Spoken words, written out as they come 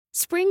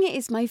Spring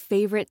is my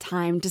favorite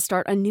time to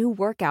start a new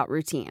workout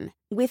routine.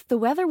 With the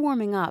weather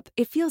warming up,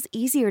 it feels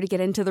easier to get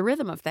into the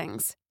rhythm of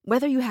things.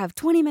 Whether you have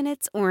 20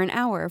 minutes or an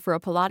hour for a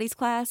Pilates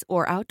class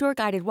or outdoor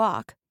guided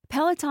walk,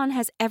 Peloton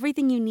has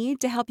everything you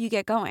need to help you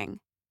get going.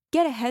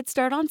 Get a head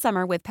start on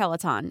summer with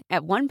Peloton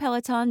at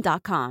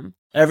onepeloton.com.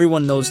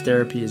 Everyone knows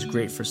therapy is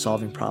great for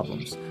solving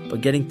problems,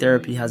 but getting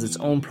therapy has its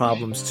own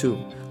problems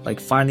too, like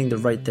finding the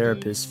right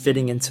therapist,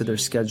 fitting into their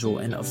schedule,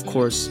 and of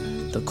course,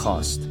 the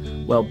cost.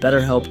 Well,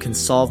 BetterHelp can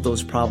solve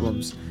those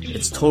problems.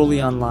 It's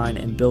totally online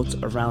and built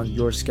around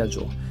your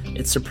schedule.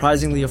 It's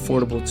surprisingly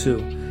affordable too.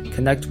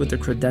 Connect with a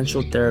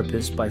credentialed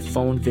therapist by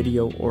phone,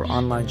 video, or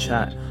online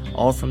chat,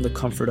 all from the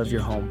comfort of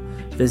your home.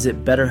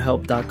 Visit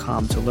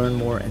BetterHelp.com to learn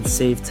more and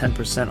save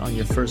 10% on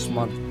your first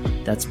month.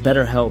 That's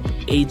BetterHelp,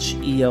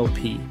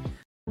 H-E-L-P.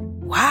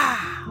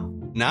 Wow.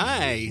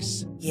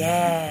 Nice.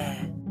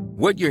 Yeah.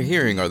 What you're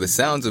hearing are the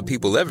sounds of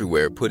people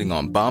everywhere putting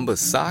on Bombas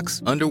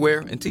socks,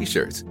 underwear, and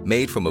T-shirts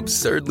made from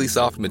absurdly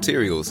soft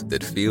materials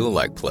that feel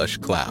like plush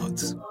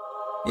clouds.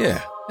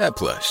 Yeah, that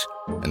plush.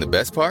 And the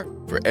best part?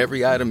 For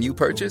every item you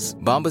purchase,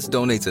 Bombas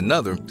donates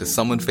another to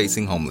someone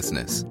facing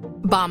homelessness.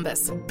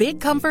 Bombas.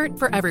 Big comfort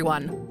for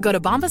everyone. Go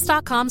to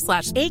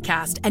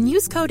bombas.com/ACAST and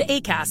use code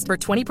ACAST for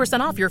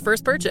 20% off your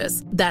first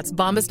purchase. That's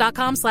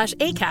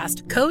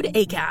bombas.com/ACAST. Code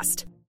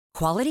ACAST.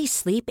 Quality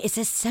sleep is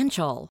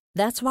essential.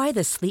 That's why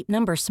the Sleep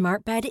Number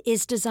Smart Bed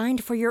is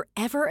designed for your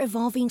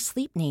ever-evolving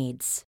sleep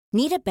needs.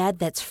 Need a bed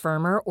that's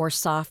firmer or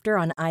softer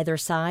on either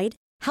side?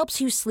 Helps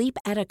you sleep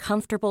at a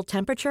comfortable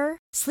temperature?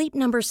 Sleep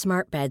Number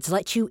Smart Beds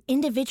let you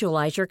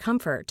individualize your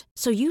comfort,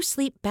 so you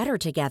sleep better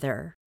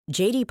together.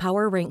 J.D.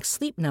 Power ranks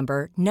Sleep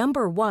Number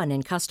number 1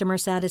 in customer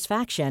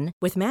satisfaction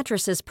with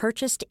mattresses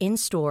purchased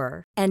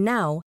in-store. And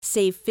now,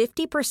 save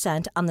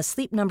 50% on the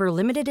Sleep Number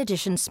Limited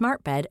Edition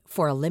Smart Bed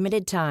for a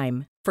limited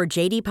time. For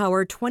J.D.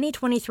 Power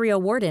 2023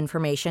 award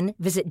information,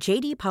 visit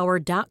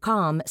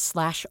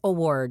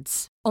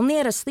jdpower.com/awards. Only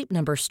at a Sleep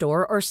Number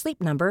store or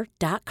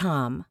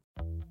sleepnumber.com.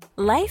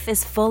 Life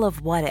is full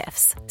of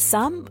what-ifs.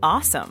 Some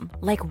awesome,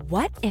 like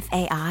what if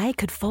AI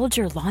could fold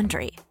your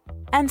laundry?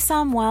 And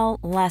some, well,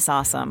 less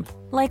awesome,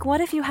 like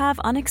what if you have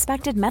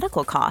unexpected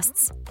medical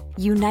costs?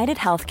 United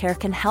Healthcare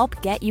can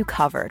help get you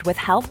covered with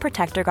Health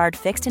Protector Guard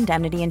fixed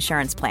indemnity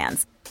insurance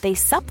plans. They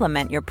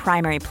supplement your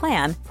primary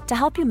plan to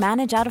help you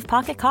manage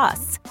out-of-pocket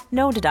costs.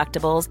 No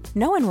deductibles,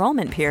 no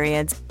enrollment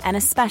periods, and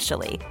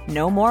especially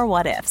no more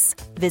what-ifs.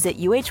 Visit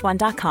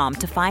uh1.com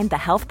to find the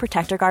Health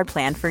Protector Guard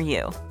plan for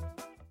you.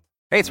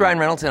 Hey, it's Ryan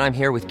Reynolds, and I'm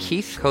here with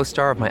Keith,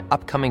 co-star of my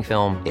upcoming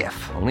film,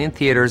 If, only in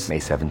theaters May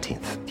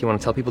 17th. Do you want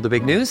to tell people the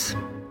big news?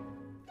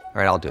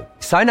 All right, I'll do it.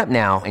 Sign up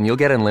now and you'll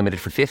get unlimited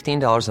for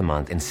 $15 a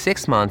month and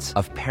 6 months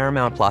of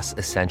Paramount Plus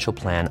Essential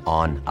Plan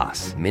on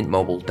us.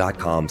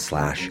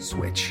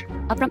 MintMobile.com/switch.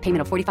 Upfront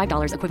payment of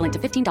 $45 equivalent to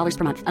 $15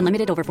 per month.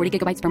 Unlimited over 40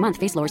 gigabytes per month.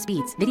 Face lower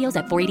speeds. Videos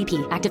at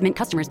 480p. Active Mint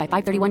customers by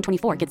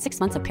 531.24 get 6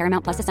 months of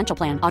Paramount Plus Essential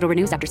Plan. Auto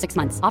renews after 6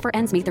 months. Offer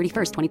ends May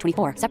 31st,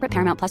 2024. Separate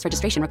Paramount Plus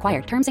registration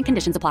required. Terms and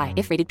conditions apply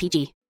if rated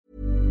PG.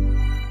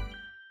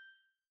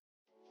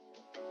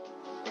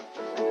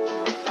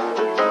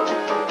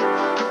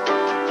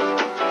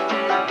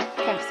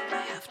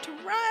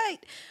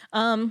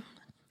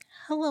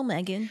 Hello,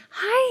 Megan.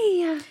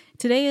 Hi.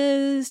 Today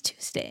is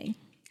Tuesday.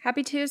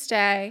 Happy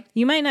Tuesday.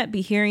 You might not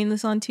be hearing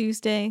this on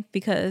Tuesday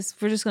because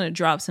we're just going to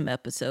drop some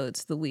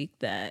episodes the week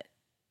that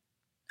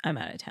I'm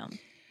out of town.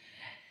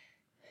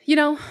 You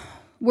know,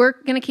 we're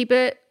going to keep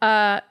it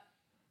we're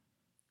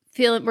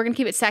going to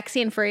keep it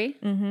sexy and free.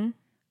 Mm-hmm.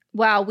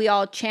 While we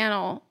all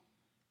channel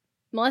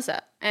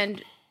Melissa,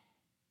 and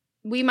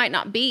we might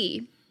not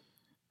be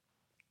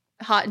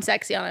hot and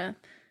sexy on a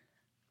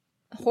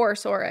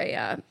horse or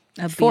a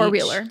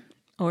four-wheeler.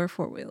 Or a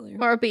four-wheeler.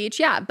 Or a beach,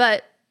 yeah.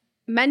 But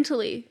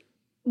mentally,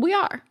 we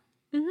are.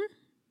 Mm-hmm.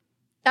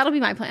 That'll be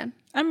my plan.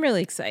 I'm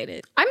really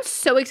excited. I'm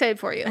so excited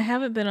for you. I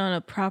haven't been on a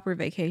proper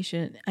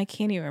vacation. I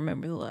can't even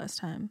remember the last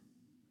time.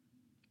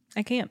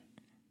 I can't.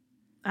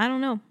 I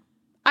don't know.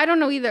 I don't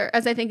know either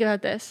as I think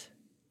about this.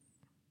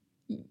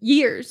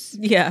 Years.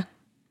 Yeah.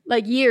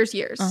 Like years.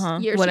 Uh-huh.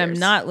 Years. What I'm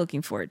not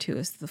looking forward to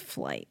is the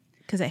flight.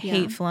 Because I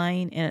hate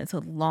flying and it's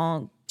a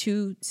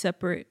two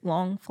separate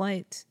long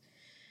flights.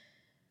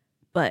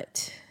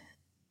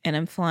 And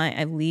I'm flying,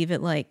 I leave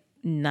at like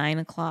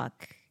 9:00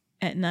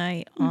 at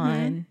night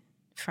on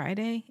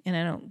Friday, and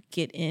I don't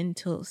get in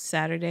till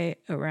Saturday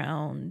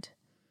around,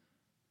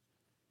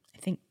 I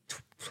think,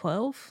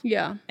 12.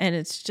 Yeah. And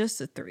it's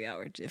just a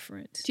 3-hour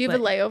difference. Do you have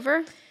a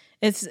layover?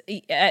 It's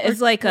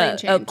like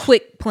a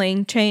quick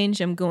plane change.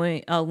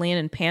 I'll land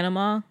in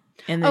Panama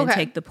and then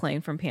take the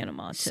plane from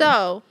Panama.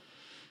 So,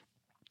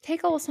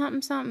 take a little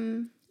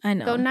something. I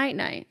know. Go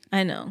night.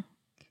 I know.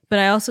 But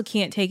I also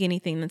can't take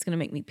anything that's going to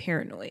make me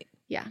paranoid.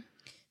 Yeah.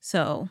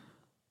 So,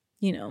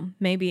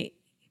 maybe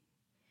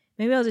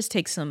I'll just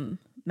take some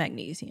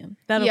magnesium.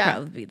 That'll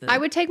probably be I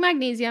would take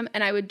magnesium,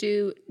 and I would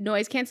do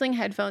noise-canceling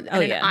headphones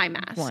and an eye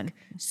mask. One.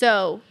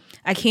 So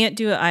I can't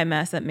do an eye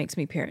mask. That makes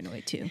me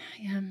paranoid too.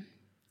 Yeah.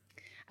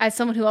 As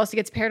someone who also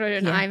gets paranoid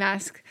in an eye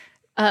mask,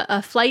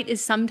 a flight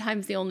is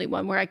sometimes the only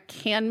one where I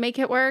can make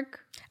it work.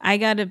 I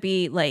gotta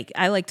be like,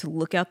 I like to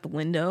look out the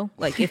window.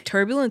 Like if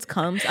turbulence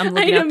comes, I'm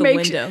looking out the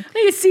window. I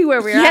need to see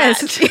where we're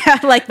at. Yeah,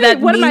 like that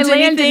what means am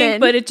I anything, in?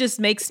 But it just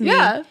makes me.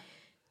 Yeah.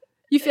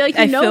 You feel like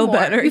you know feel more.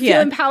 better. You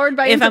feel empowered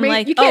by if information. I'm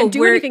like, you can't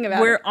do anything about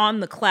it. We're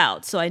on the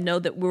cloud, so I know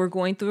that we're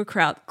going through a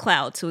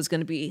cloud, so it's going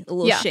to be a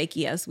little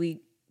shaky as we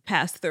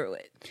pass through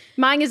it.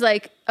 Mine is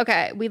like,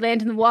 okay, we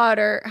land in the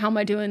water. How am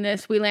I doing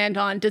this? We land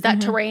on. Does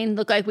that terrain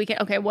look like we can?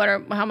 Okay, how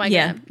am I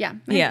gonna?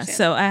 Yeah.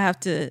 So I have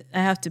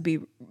to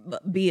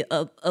be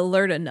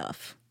alert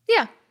enough.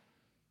 Yeah.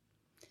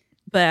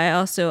 But I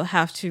also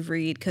have to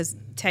read because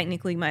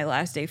technically my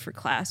last day for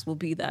class will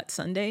be that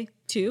Sunday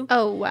too.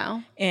 Oh,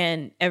 wow.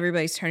 And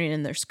everybody's turning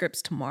in their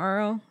scripts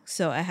tomorrow.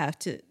 So I have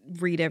to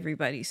read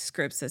everybody's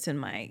scripts that's in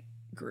my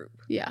group.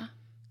 Yeah.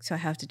 So I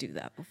have to do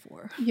that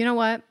before. You know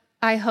what?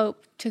 I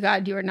hope to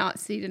God you are not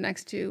seated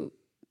next to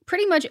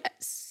pretty much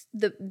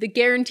the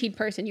guaranteed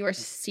person you are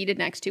seated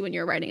next to when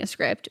you're writing a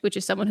script, which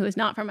is someone who is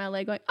not from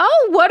LA going,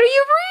 oh, what are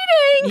you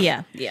reading?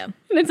 Yeah.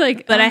 And it's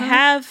like, but I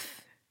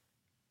have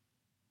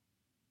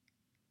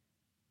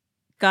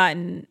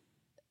gotten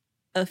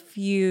a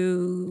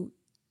few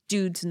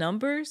dudes'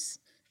 numbers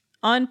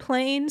on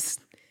planes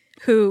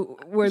who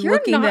were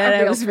looking that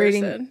I was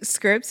reading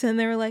scripts, and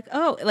they were like,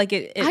 "Oh, like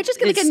it." I just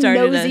get like a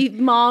nosy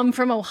mom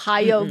from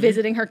Ohio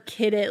visiting her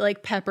kid at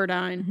like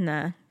Pepperdine.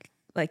 Nah,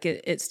 like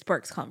it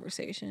sparks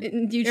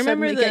conversation. You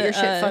remember get your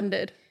shit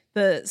funded.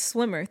 The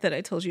swimmer that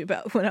I told you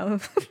about when I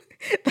was.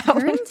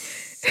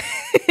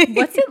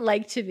 What's it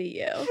like to be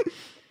you,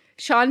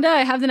 Shonda?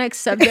 I have the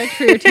next subject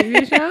for your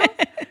TV show.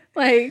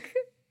 Like.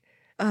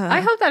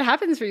 I hope that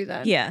happens for you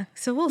then. Yeah.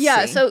 So we'll see.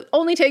 Yeah. So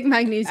only take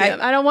magnesium.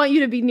 I don't want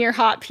you to be near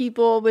hot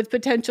people with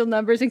potential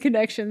numbers and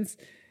connections.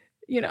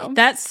 You know.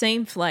 That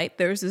same flight,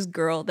 there was this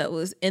girl that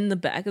was in the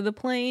back of the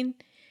plane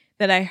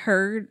that I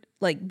heard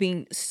like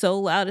being so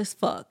loud as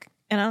fuck.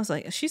 And I was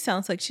like, she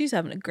sounds like she's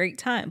having a great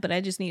time, but I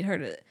just need her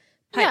to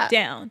pipe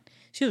down.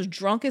 She was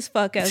drunk as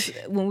fuck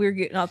when we were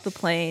getting off the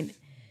plane.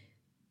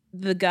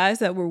 The guys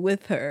that were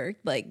with her,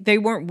 like they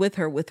weren't with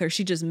her.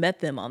 She just met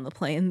them on the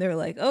plane. They're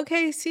like,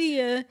 okay, see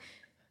ya.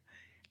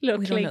 We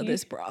don't know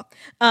this, bro.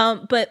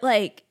 But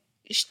like,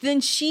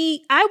 then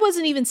I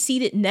wasn't even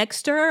seated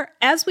next to her.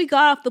 As we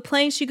got off the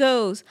plane, she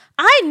goes,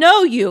 I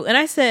know you. And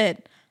I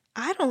said,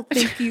 I don't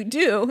think you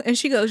do. And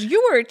she goes,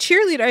 you were a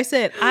cheerleader. I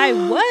said, I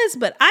was,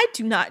 but I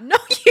do not know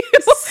you.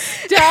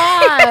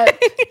 Stop.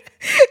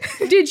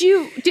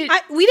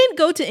 We didn't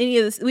go to any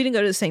of this. We didn't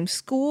go to the same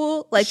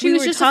school. Like she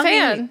was just talking, a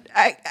fan.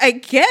 I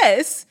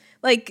guess.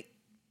 Like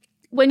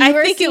when you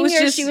were a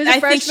senior, she was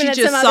a freshman at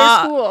some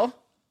other school.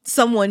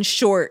 Someone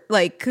short,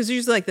 like, because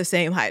she's like the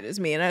same height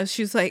as me, and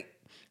she's like,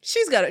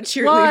 she's got a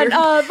cheerleader. One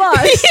of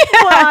us.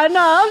 One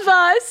of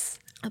us.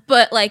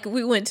 But like,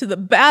 we went to the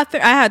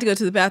bathroom. I had to go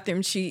to the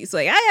bathroom. She's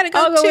like, I had to go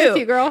I'll go too. With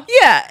you, girl.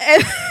 Yeah,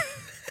 and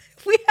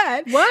we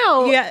had you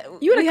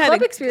had a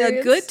club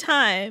experience, a good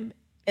time,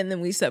 and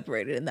then we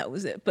separated, and that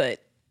was it. But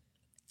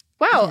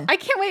wow, I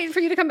can't wait for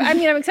you to come back. I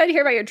mean, I'm excited to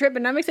hear about your trip,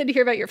 and I'm excited to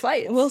hear about your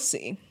flights. We'll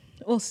see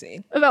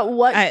about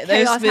what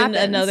there's been happens.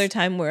 Another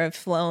time where I've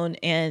flown,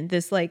 and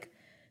this like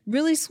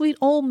really sweet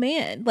old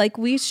man, like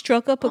we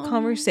struck up a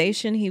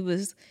conversation. He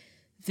was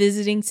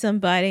visiting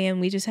somebody, and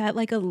we just had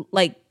like a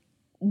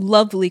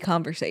lovely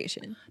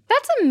conversation.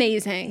 That's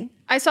amazing.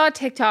 I saw a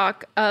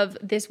TikTok of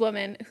this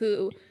woman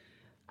who,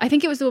 I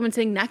think it was the woman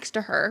sitting next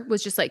to her,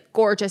 was just like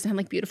gorgeous and had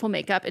like beautiful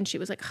makeup, and she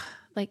was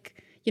like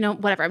you know,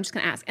 whatever, I'm just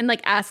gonna ask, and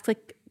like asks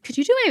like, could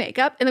you do my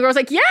makeup? And the girl's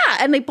like, yeah.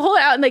 And they pull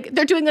it out, and like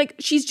they're doing like,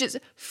 she's just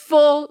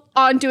full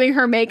on doing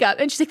her makeup.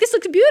 And she's like, this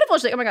looks beautiful.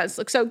 She's like, oh my God, this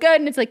looks so good.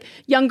 And it's like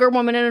younger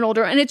woman and an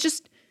older, and it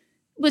just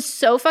was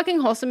so fucking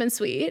wholesome and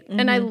sweet. Mm-hmm.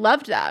 And I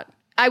loved that.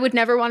 I would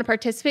never want to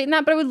participate in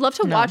that, but I would love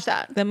to watch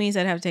that. That means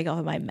I'd have to take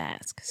off my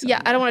mask. So.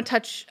 Yeah, I don't want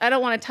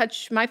to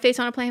touch my face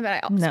on a plane,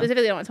 but I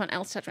specifically don't want someone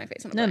else to touch my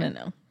face on a plane.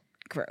 No.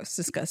 Gross,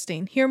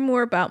 disgusting. Hear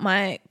more about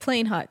my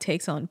plane hot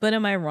takes on But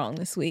Am I Wrong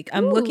this week.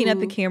 I'm looking at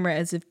the camera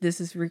as if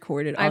this is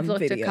recorded on video.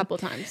 I've looked a couple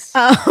times.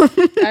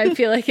 I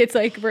feel like it's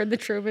like we're the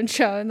Truman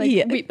Show, and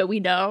like but we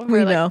know.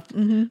 We know.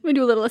 Mm-hmm. We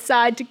do a little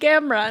aside to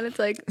camera, and it's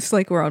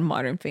like we're on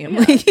Modern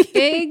Family.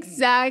 Yeah,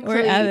 exactly.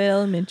 Or Abbott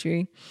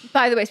Elementary.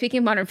 By the way, speaking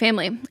of Modern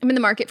Family, I'm in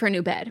the market for a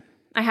new bed.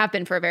 I have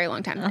been for a very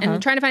long time, and I'm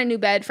trying to find a new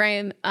bed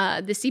frame.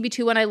 The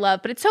CB2 one I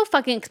love, but it's so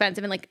fucking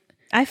expensive, and like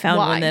I found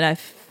one that I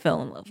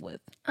fell in love with.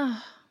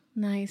 Oh.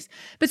 Nice.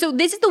 But so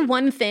this is the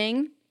one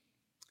thing.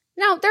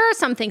 Now, there are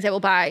some things I will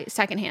buy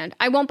secondhand.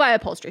 I won't buy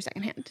upholstery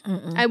secondhand.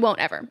 I won't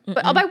ever.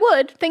 But I'll buy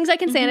wood, things I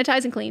can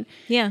sanitize and clean.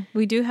 Yeah,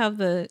 we do have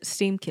the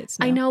steam kits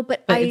now. I know,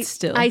 but it's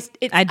still, I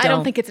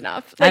don't think it's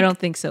enough. Like, I don't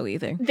think so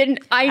either. Then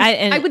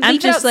I would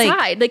leave it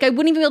outside. Like I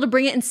wouldn't even be able to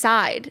bring it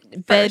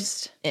inside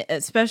first.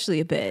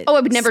 Especially a bed. Oh,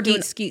 I would never do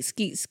it.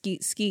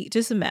 Skeet.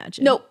 Just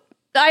imagine. Nope.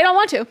 I don't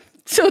want to.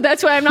 So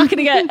that's why I'm not going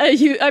to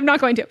get I'm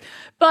not going to.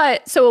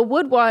 But so a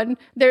wood one,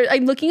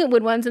 I'm looking at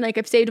wood ones, and like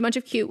I've saved a bunch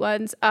of cute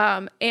ones.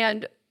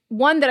 And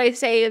one that I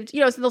saved,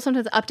 you know, so they'll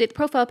sometimes update the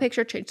profile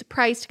picture, change the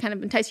price to kind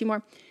of entice you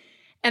more.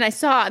 And I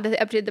saw that they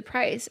updated the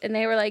price, and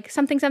they were like,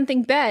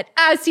 something bed,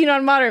 as seen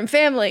on Modern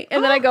Family.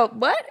 And then I go,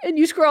 what? And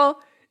you scroll,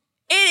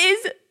 it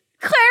is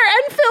Claire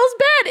and Phil's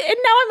bed. And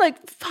now I'm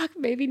like, fuck,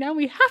 maybe now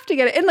we have to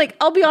get it. And like,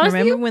 I'll be honest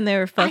with you. Remember when they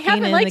were fucking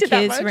and the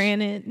kids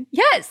ran it?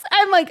 Yes.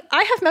 I'm like,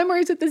 I have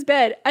memories with this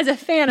bed as a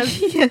fan of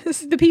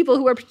the people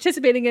who are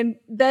participating in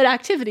bed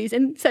activities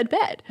in said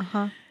bed.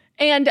 Uh-huh.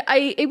 And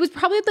it was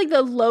probably like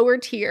the lower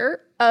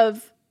tier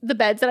of the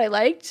beds that I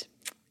liked.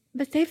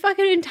 But they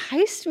fucking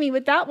enticed me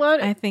with that one.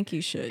 I think you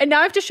should. And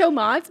now I have to show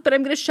Mods, but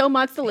I'm going to show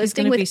Mods the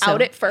listing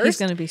without it first. He's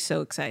going to be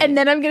so excited. And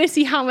then I'm going to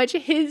see how much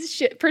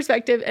his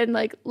perspective and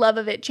like love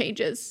of it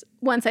changes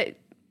once I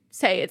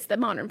say it's the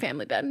Modern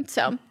Family bed.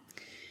 So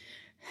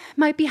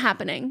might be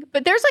happening.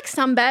 But there's like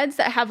some beds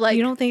that have like...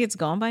 You don't think it's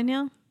gone by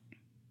now?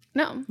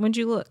 No. When'd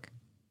you look?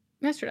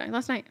 Yesterday,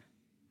 last night.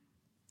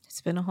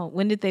 It's been a whole...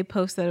 When did they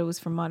post that it was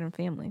from Modern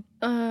Family?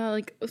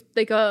 Like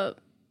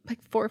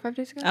 4 or 5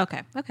 days ago.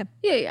 Okay.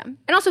 Yeah.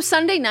 And also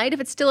Sunday night, if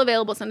it's still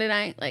available Sunday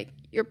night, like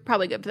you're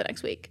probably good for the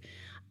next week.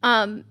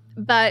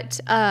 But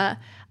I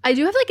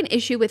do have like an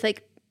issue with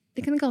like,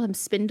 they can call them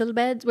spindle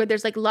beds, where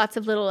there's like lots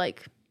of little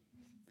like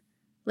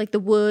the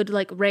wood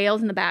like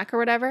rails in the back or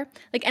whatever.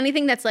 Like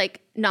anything that's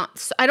like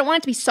not, I don't want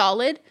it to be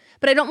solid,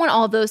 but I don't want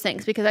all of those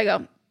things because I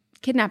go,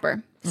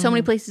 kidnapper, so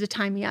many places to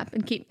tie me up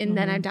and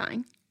then I'm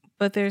dying.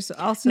 But there's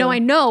also... No, I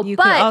know, you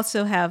but could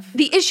also have...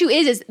 The issue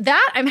is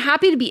that I'm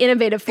happy to be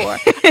innovative for.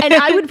 And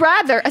I would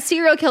rather a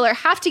serial killer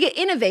have to get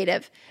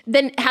innovative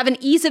than have an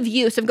ease of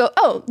use of go,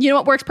 oh, you know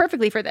what works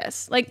perfectly for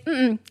this? Like,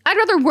 I'd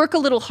rather work a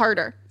little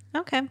harder.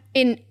 Okay.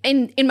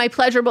 In my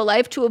pleasurable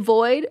life to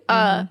avoid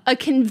a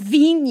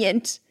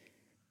convenient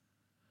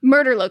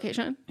murder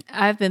location.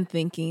 I've been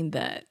thinking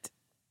that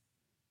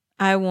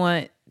I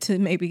want to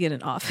maybe get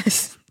an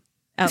office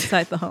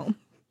outside the home.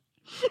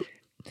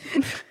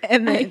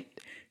 And then...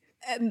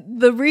 And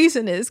the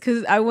reason is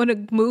because I want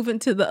to move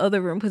into the other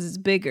room because it's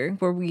bigger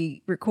where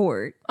we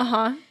record.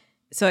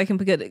 So I can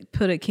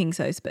put a king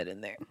size bed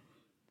in there.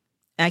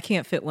 I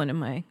can't fit one in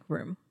my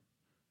room.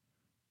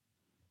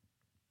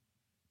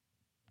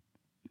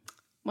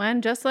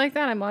 When just like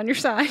that, I'm on your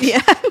side.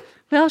 Yeah.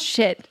 Well,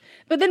 shit.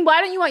 But then why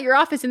don't you want your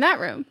office in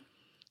that room?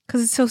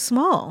 Because it's so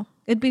small.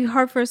 It'd be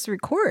hard for us to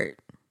record.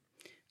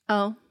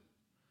 Oh.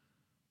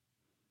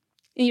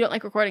 And you don't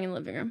like recording in the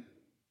living room?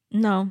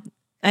 No.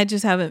 I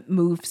just haven't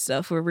moved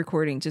stuff. We're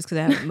recording just because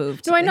I haven't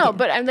moved. No, I know,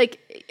 but I'm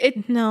like,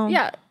 it. No.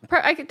 Yeah,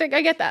 I get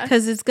that.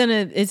 Because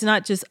it's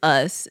not just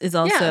us. It's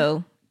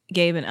also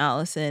Gabe and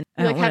Allison.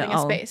 You like having a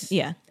space.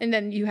 Yeah. And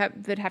then you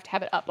would have to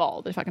have it up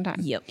all the fucking time.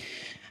 Yep.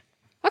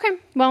 Okay.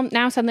 Well,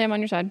 now suddenly I'm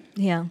on your side.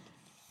 Yeah.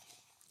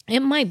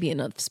 It might be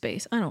enough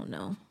space. I don't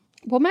know.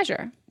 We'll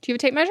measure. Do you have a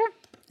tape measure?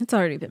 It's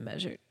already been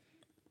measured.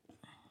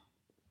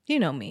 You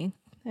know me.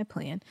 I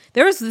plan.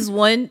 There was this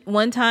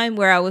one time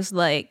where I was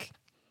like,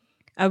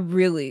 I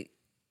really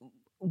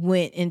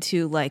went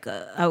into like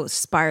I was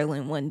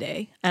spiraling one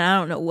day and I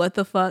don't know what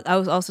the fuck. I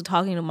was also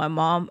talking to my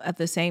mom at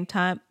the same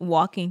time,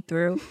 walking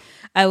through.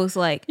 I was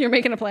like, you're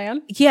making a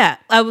plan? Yeah.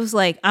 I was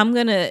like,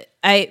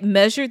 I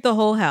measured the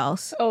whole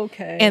house.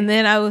 Okay. And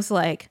then I was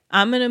like,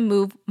 I'm going to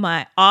move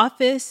my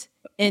office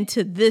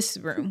into this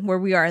room where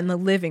we are in the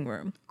living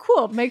room.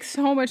 Cool. Makes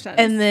so much sense.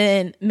 And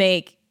then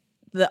make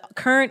the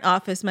current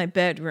office my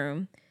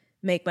bedroom,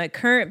 make my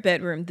current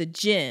bedroom the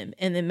gym,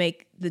 and then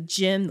make the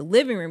gym the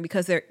living room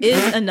because there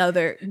is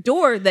another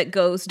door that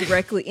goes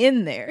directly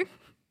in there.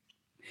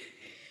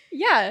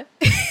 Yeah.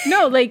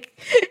 No, like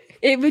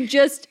it would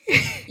just,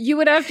 you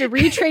would have to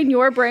retrain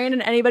your brain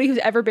and anybody who's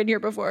ever been here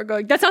before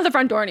going, that's not the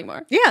front door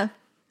anymore. Yeah.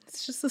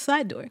 It's just the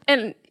side door.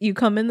 And you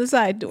come in the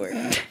side door.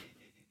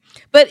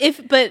 But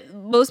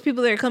most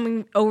people that are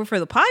coming over for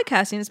the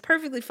podcasting, it's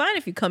perfectly fine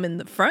if you come in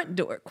the front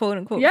door, quote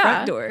unquote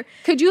front door.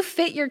 Could you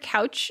fit your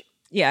couch?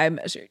 Yeah, I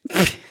measured.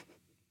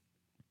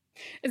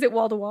 Is it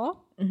wall to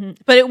wall? Mm-hmm.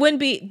 But it wouldn't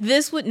be.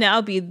 This would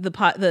now be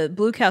the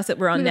blue couch that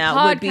we're on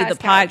now would be the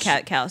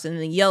podcast couch, and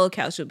the yellow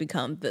couch would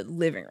become the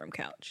living room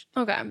couch.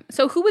 Okay,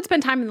 so who would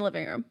spend time in the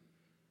living room?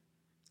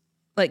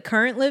 Like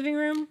current living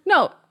room?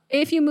 No,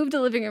 if you moved the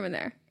living room in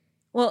there.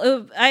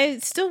 Well, I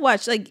still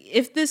watch, like,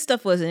 if this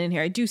stuff wasn't in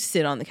here, I do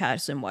sit on the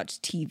couch and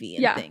watch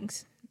TV and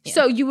things. Yeah.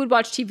 So you would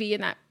watch TV in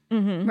that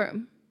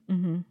room.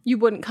 Mm-hmm. You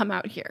wouldn't come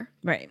out here,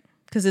 right?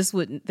 Because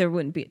there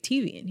wouldn't be a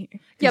TV in here.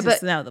 Yeah, but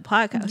it's now the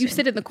podcast. You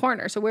sit in the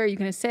corner. So where are you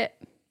going to sit?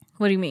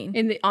 What do you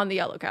mean? On the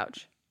yellow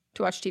couch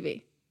to watch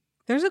TV.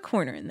 There's a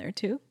corner in there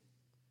too.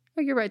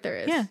 Oh, you're right. There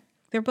is. Yeah,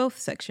 they're both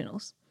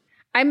sectionals.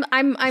 I'm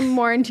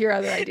more into your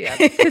other idea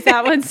because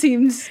that one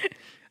seems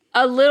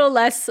a little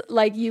less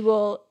like you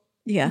will.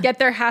 Yeah. Get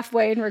there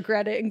halfway and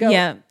regret it and go.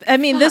 Yeah. I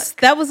mean,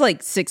 that was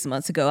like 6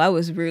 months ago. I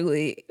was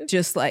really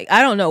just like,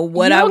 I don't know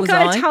what I was on.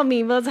 You don't gotta tell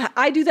me.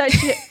 I do that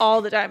shit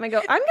all the time. I go,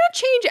 I'm going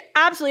to change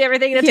absolutely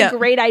everything. And it's a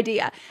great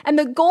idea. And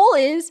the goal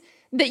is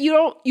that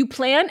you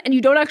plan and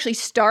you don't actually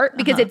start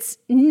because it's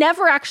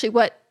never actually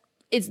what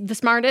is the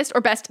smartest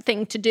or best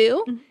thing to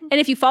do. Mm-hmm. And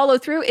if you follow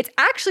through, it's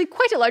actually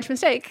quite a large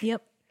mistake.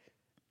 Yep.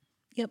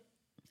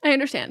 I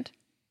understand.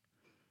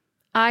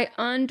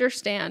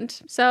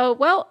 So,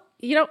 well,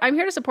 I'm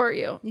here to support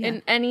you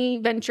in any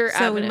venture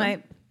avenue. So we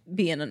might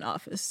be in an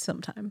office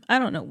sometime. I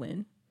don't know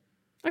when.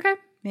 Okay.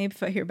 Maybe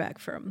if I hear back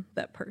from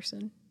that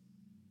person.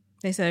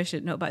 They said I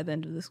should know by the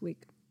end of this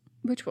week.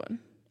 Which one?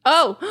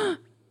 Oh!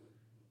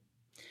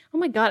 Oh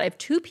my God, I have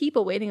 2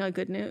 people waiting on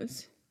good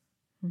news.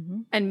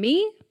 Mm-hmm. And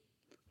me?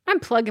 I'm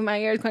plugging my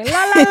ears going, la,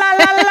 la, la,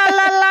 la, la,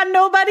 la, la,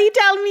 nobody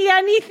tell me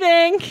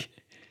anything.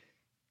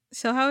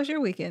 So how was your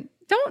weekend?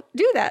 Don't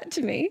do that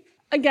to me.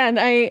 Again,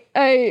 I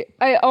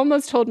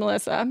almost told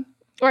Melissa,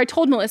 or I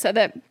told Melissa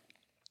that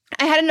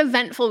I had an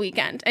eventful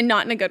weekend, and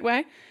not in a good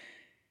way.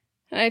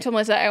 And I told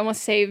Melissa I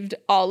almost saved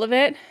all of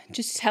it,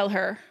 just to tell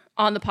her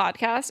on the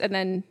podcast, and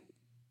then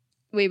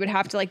we would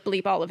have to like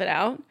bleep all of it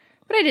out.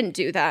 But I didn't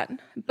do that.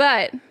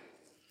 But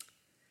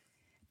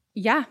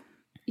yeah,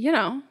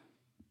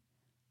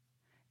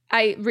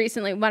 I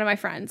recently, one of my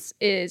friends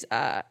is,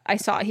 I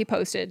saw he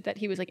posted that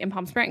he was like in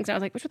Palm Springs. And I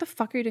was like, what the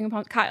fuck are you doing in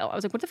Palm Springs? Kyle, I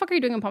was like, what the fuck are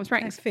you doing in Palm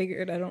Springs? I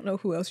figured. I don't know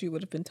who else you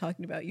would have been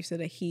talking about. You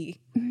said a he.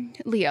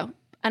 Leo.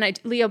 And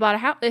Leo bought a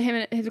house. Him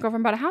and his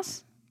girlfriend bought a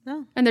house.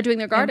 No. And they're doing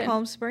their garden. In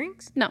Palm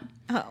Springs? No.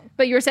 Oh.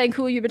 But you were saying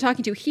who you've been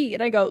talking to. He.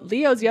 And I go,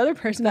 Leo's the other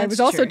person I was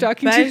also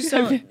talking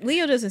to.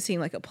 Leo doesn't seem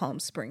like a Palm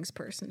Springs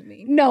person to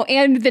me. No.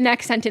 And the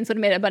next sentence would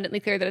have made it abundantly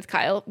clear that it's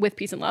Kyle with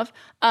peace and love.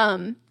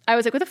 I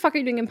was like, what the fuck are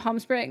you doing in Palm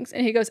Springs?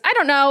 And he goes, I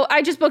don't know.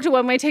 I just booked a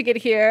one-way ticket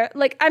here.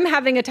 Like, I'm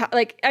having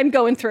I'm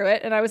going through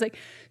it. And I was like,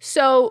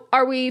 so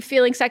are we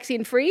feeling sexy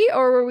and free?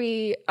 Or were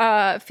we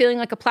feeling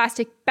like a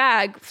plastic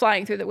bag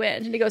flying through the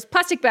wind? And he goes,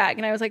 plastic bag.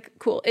 And I was like,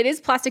 cool. It is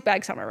plastic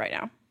bag summer right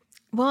now.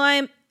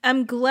 Well,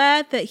 I'm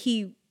glad that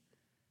he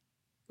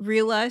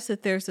realized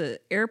that there's an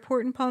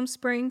airport in Palm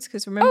Springs.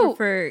 Because remember,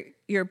 for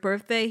your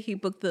birthday, he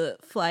booked the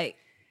flight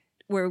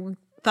where we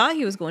thought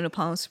he was going to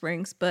Palm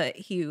Springs, but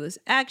he was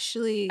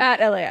actually at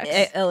LAX.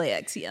 At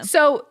LAX, yeah.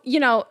 So,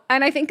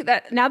 and I think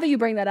that now that you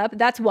bring that up,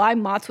 that's why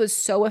Motz was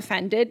so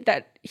offended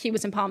that he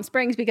was in Palm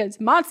Springs, because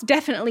Motz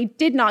definitely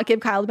did not give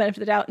Kyle the benefit of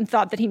the doubt and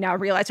thought that he now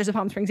realized there's a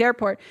Palm Springs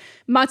airport.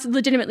 Motz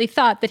legitimately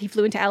thought that he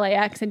flew into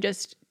LAX and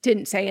just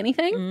didn't say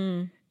anything.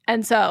 Mm.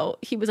 And so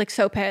he was like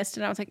so pissed.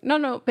 And I was like,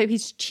 no, babe,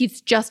 he's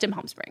just in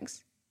Palm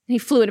Springs. And he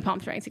flew into Palm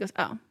Springs. He goes,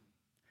 oh,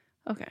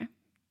 okay.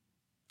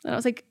 And I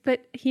was like,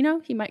 but he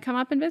might come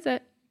up and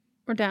visit.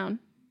 Or down.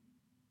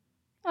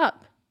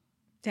 Up.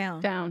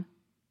 Down. Down.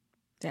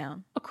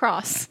 Down.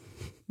 Across.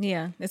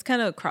 Yeah, it's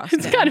kind of across.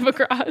 It's kind of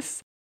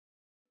across.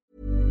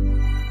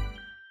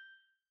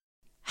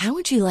 How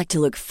would you like to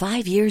look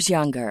 5 years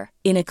younger?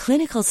 In a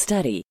clinical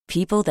study,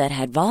 people that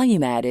had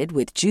volume added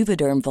with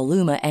Juvederm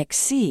Voluma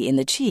XC in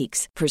the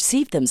cheeks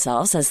perceived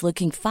themselves as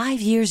looking 5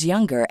 years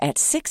younger at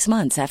 6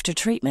 months after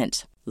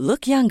treatment.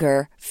 Look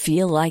younger,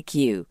 feel like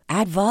you.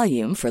 Add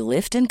volume for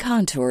lift and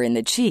contour in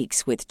the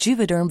cheeks with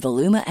Juvederm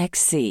Voluma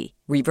XC.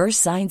 Reverse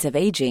signs of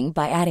aging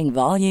by adding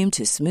volume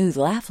to smooth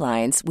laugh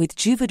lines with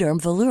Juvederm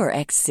Volure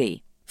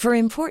XC. For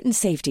important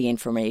safety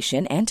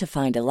information and to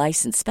find a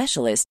licensed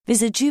specialist,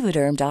 visit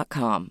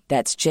Juvederm.com.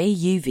 That's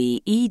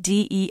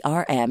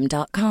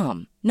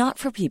JUVEDERM.com. Not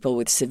for people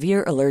with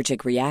severe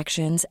allergic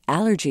reactions,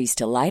 allergies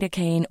to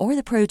lidocaine, or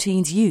the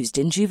proteins used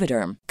in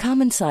Juvederm.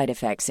 Common side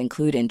effects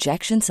include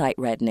injection site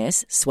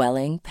redness,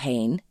 swelling,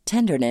 pain,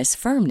 tenderness,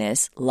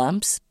 firmness,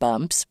 lumps,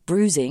 bumps,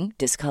 bruising,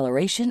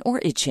 discoloration,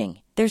 or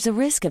itching. There's a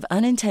risk of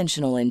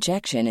unintentional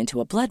injection into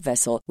a blood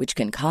vessel, which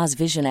can cause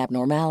vision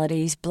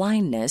abnormalities,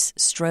 blindness,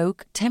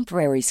 stroke,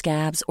 temporary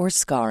scabs, or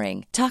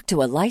scarring. Talk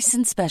to a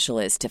licensed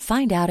specialist to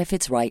find out if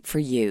it's right for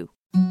you.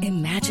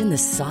 Imagine the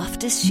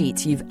softest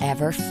sheets you've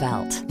ever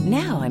felt.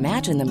 Now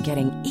imagine them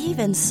getting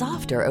even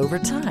softer over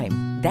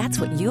time. That's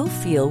what you'll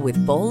feel with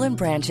Boll &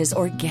 Branch's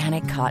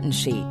organic cotton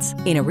sheets.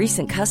 In a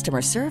recent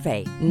customer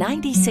survey,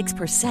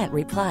 96%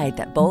 replied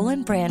that Boll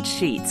 & Branch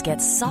sheets get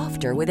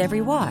softer with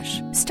every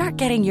wash. Start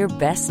getting your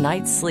best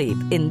night's sleep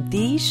in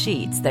these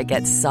sheets that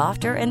get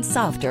softer and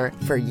softer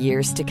for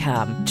years to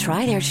come.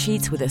 Try their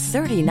sheets with a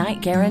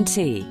 30-night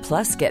guarantee.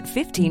 Plus, get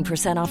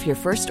 15% off your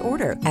first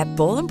order at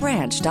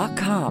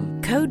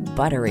bollandbranch.com. Code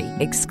BUTTERY.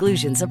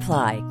 Exclusions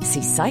apply.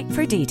 See site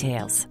for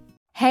details.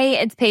 Hey,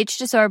 it's Paige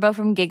DeSorbo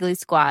from Giggly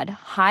Squad.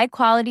 High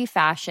quality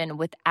fashion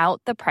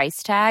without the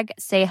price tag.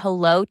 Say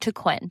hello to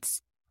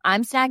Quince.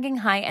 I'm snagging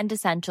high-end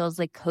essentials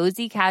like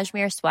cozy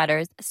cashmere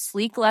sweaters,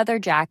 sleek leather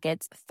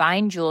jackets,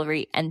 fine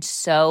jewelry, and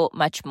so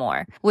much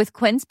more. With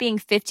Quince being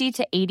 50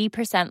 to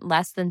 80%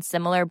 less than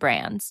similar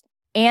brands.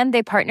 And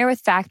they partner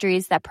with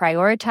factories that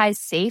prioritize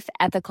safe,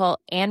 ethical,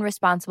 and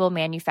responsible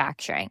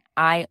manufacturing.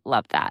 I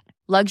love that.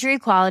 Luxury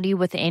quality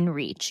within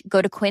reach.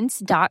 Go to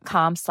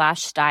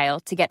quince.com/style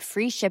to get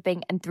free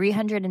shipping and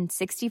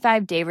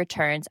 365-day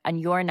returns on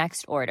your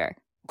next order.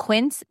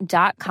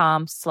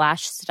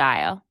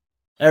 Quince.com/style.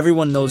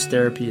 Everyone knows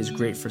therapy is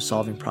great for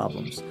solving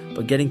problems,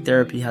 but getting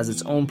therapy has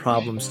its own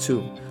problems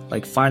too,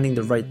 like finding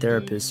the right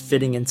therapist,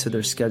 fitting into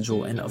their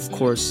schedule, and of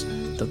course,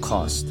 the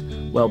cost.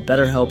 Well,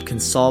 BetterHelp can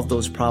solve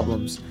those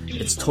problems.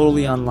 It's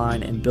totally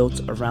online and built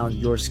around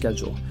your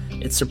schedule.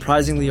 It's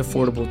surprisingly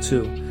affordable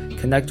too.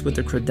 Connect with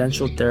a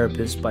credentialed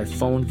therapist by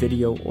phone,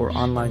 video, or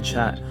online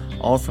chat,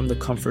 all from the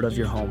comfort of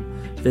your home.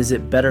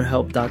 Visit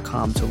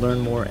BetterHelp.com to learn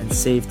more and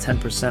save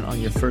 10% on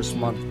your first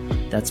month.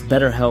 That's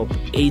BetterHelp,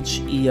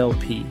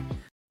 H-E-L-P.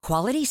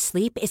 Quality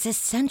sleep is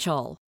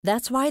essential.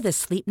 That's why the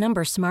Sleep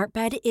Number Smart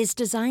Bed is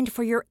designed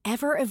for your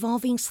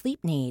ever-evolving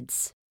sleep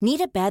needs.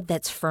 Need a bed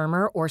that's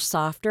firmer or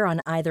softer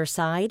on either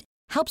side?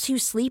 Helps you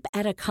sleep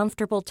at a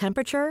comfortable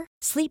temperature?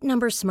 Sleep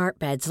Number Smart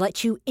Beds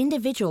let you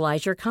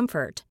individualize your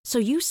comfort, so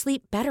you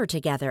sleep better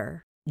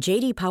together.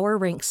 J.D. Power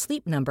ranks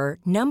Sleep Number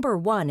number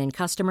 1 in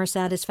customer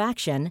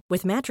satisfaction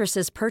with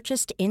mattresses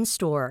purchased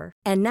in-store.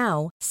 And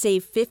now,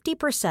 save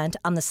 50%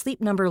 on the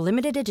Sleep Number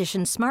Limited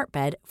Edition Smart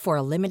Bed for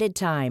a limited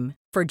time.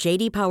 For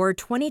J.D. Power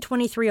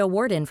 2023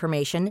 award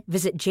information,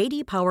 visit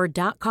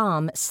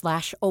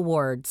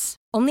jdpower.com/awards.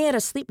 Only at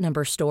a Sleep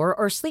Number store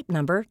or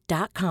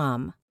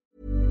sleepnumber.com.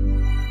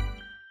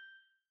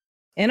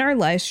 In our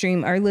live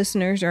stream, our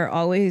listeners are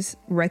always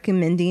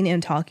recommending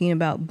and talking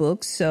about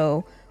books.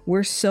 So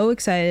we're so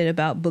excited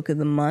about Book of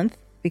the Month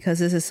because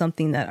this is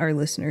something that our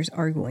listeners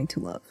are going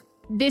to love.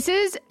 This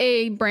is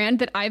a brand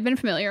that I've been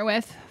familiar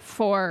with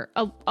for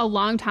a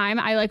long time.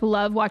 I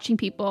love watching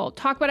people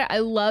talk about it. I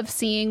love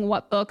seeing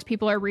what books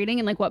people are reading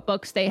and what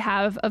books they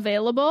have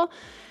available.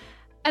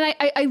 And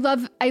I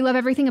love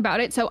everything about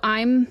it. So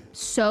I'm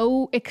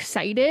so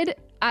excited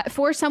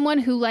for someone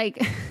who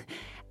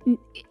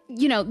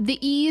the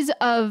ease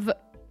of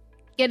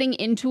getting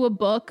into a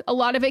book, a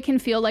lot of it can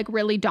feel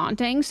really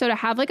daunting. So to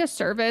have a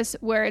service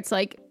where it's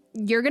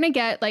you're going to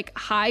get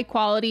high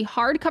quality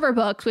hardcover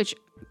books, which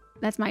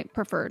that's my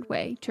preferred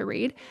way to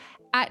read,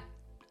 at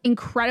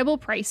incredible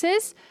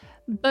prices,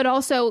 but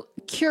also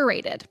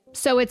curated.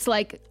 So it's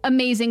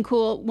amazing,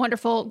 cool,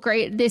 wonderful,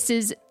 great.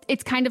 It's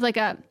kind of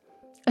a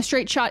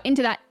straight shot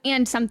into that,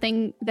 and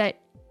something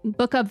that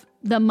Book of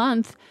the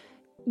Month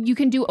you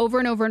can do over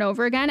and over and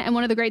over again. And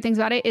one of the great things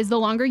about it is the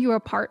longer you are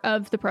part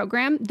of the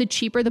program, the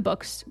cheaper the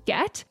books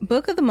get.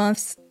 Book of the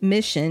Month's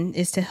mission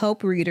is to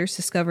help readers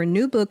discover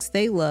new books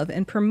they love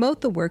and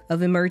promote the work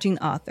of emerging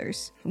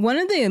authors. One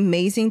of the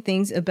amazing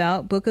things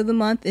about Book of the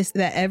Month is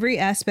that every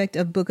aspect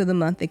of Book of the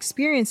Month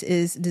experience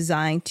is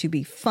designed to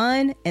be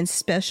fun and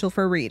special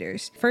for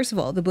readers. First of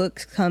all, the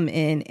books come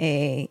in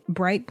a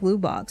bright blue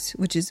box,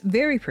 which is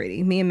very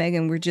pretty. Me and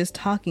Megan were just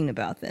talking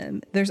about them.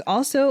 There's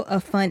also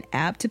a fun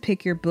app to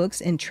pick your books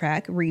and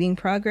track reading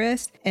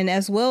progress. And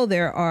as well,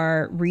 there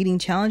are reading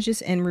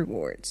challenges and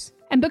rewards.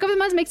 And Book of the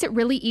Month makes it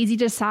really easy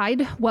to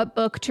decide what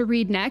book to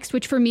read next,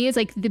 which for me is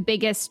the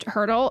biggest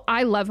hurdle.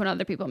 I love when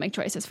other people make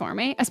choices for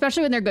me,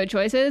 especially when they're good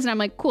choices.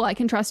 And I'm cool, I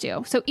can trust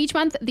you. So each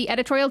month, the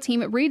editorial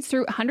team reads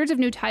through hundreds of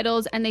new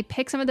titles and they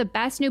pick some of the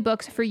best new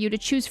books for you to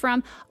choose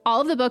from.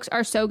 All of the books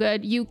are so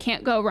good, you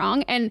can't go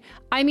wrong. And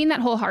I mean that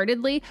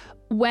wholeheartedly.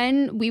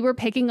 When we were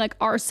picking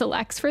our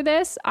selects for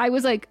this, I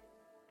was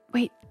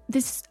wait,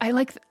 I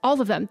like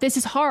all of them. This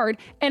is hard.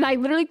 And I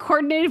literally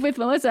coordinated with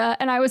Melissa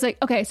and I was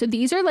okay, so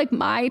these are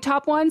my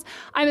top ones.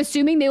 I'm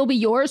assuming they will be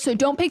yours. So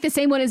don't pick the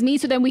same one as me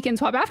so then we can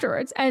swap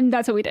afterwards. And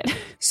that's what we did.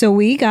 So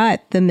we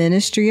got The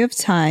Ministry of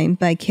Time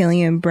by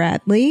Killian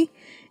Bradley.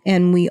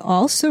 And we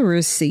also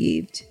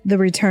received The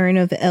Return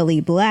of Ellie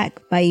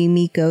Black by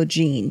Emiko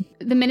Jean.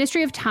 The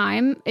Ministry of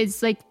Time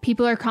is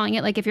people are calling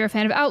it if you're a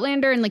fan of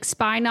Outlander and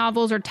spy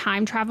novels or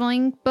time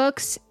traveling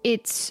books,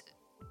 it's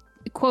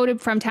quoted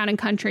from Town and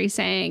Country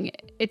saying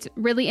it's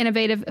really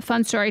innovative,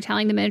 fun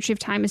storytelling. The Ministry of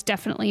Time is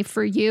definitely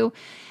for you,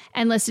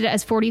 and listed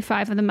as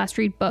 45 of the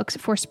must-read books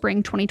for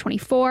spring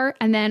 2024.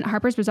 And then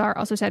Harper's Bazaar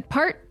also said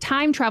part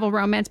time travel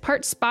romance,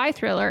 part spy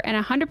thriller,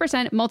 and 100%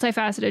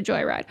 multifaceted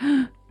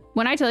joyride.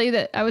 When I tell you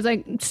that, I was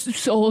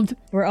sold.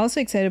 We're also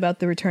excited about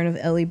The Return of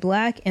Ellie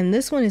Black, and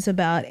this one is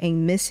about a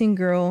missing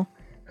girl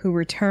who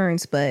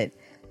returns, but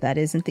that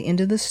isn't the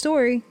end of the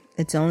story.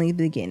 It's only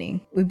the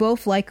beginning. We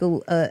both like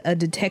a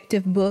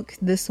detective book.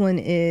 This one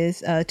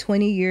is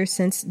 20 years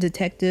since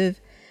Detective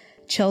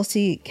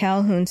Chelsea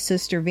Calhoun's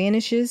sister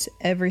vanishes.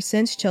 Ever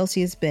since,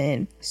 Chelsea has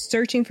been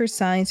searching for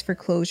signs for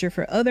closure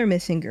for other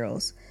missing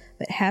girls.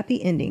 But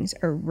happy endings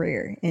are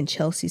rare in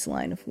Chelsea's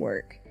line of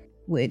work.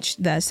 Which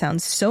that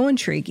sounds so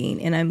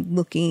intriguing, and I'm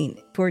looking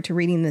forward to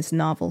reading this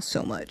novel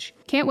so much.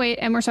 Can't wait,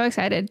 and we're so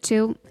excited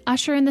to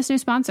usher in this new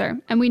sponsor.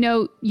 And we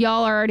know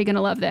y'all are already going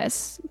to love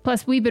this.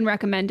 Plus, we've been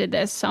recommended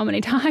this so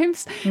many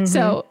times. Mm-hmm.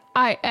 So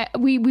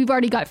we've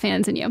already got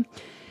fans in you.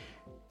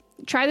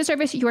 Try the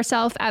service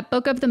yourself at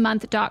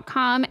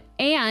bookofthemonth.com,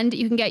 and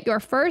you can get your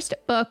first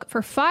book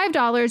for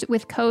 $5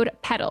 with code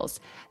PEDALS.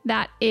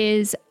 That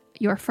is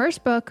your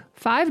first book,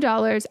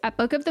 $5 at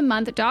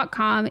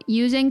bookofthemonth.com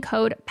using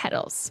code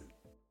PEDALS.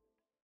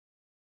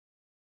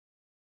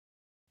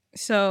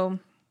 So,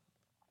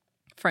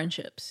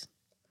 friendships.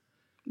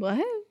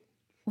 What?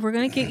 We're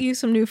going to get you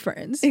some new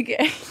friends.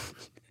 Okay.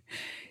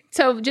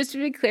 So, just to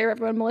be clear,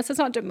 everyone, Melissa's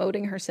not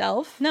demoting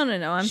herself. No.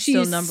 I'm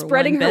still number one. She's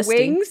spreading her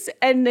wings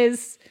and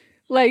is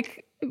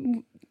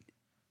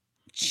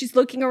she's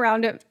looking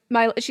around at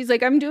she's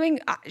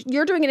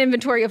you're doing an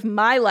inventory of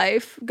my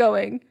life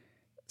going,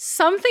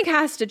 something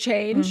has to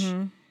change.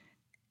 Mm-hmm.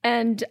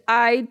 And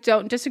I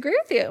don't disagree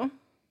with you.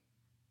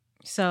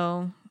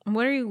 So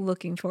what are you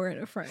looking for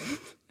in a friend?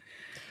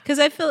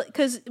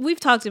 Because we've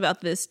talked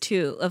about this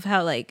too, of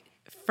how like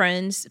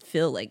friends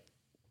feel like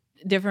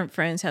different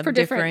friends have for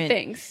different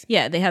things.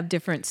 Yeah, they have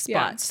different spots.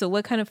 Yeah. So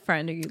what kind of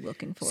friend are you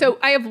looking for? So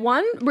I have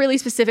one really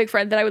specific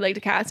friend that I would like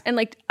to cast. And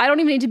like, I don't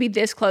even need to be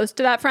this close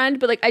to that friend,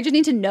 but like, I just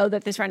need to know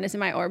that this friend is in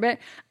my orbit.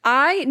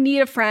 I need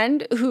a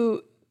friend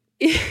who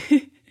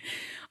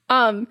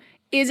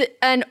is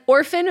an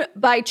orphan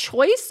by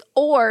choice,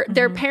 or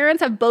their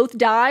parents have both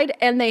died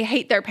and they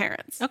hate their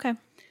parents. Okay.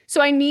 So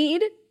I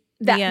need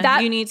that. Yeah,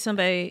 that you need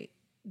somebody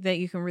that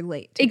you can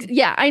relate to.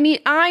 Yeah, I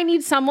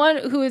need someone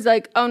who is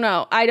like, oh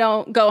no, I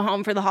don't go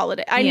home for the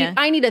holiday.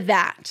 I need a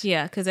that.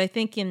 Yeah, because I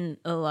think in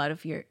a lot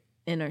of your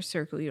inner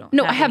circle, you don't.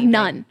 No, I have anything.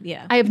 none.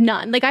 Yeah, I have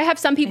none. Like I have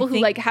some people who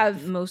like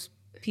have. Most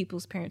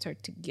people's parents are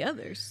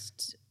together,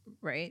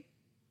 right?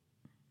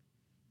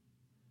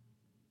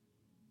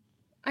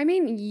 I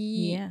mean,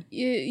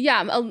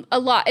 yeah, a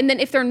lot. And then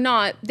if they're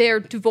not, they're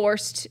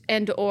divorced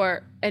and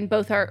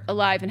both are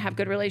alive and have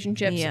good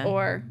relationships,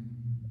 or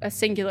a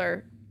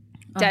singular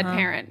dead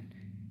parent.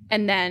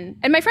 And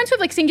my friends who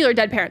have like singular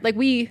dead parent, like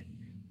we,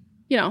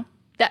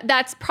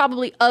 that's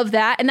probably of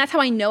that. And that's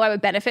how I know I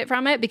would benefit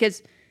from it,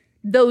 because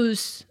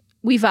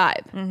we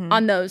vibe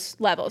on those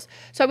levels.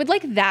 So I would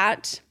like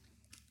that.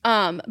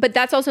 But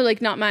that's also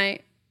like not my,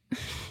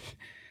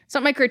 it's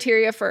not my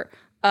criteria for,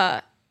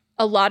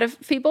 a lot of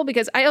people,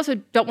 because I also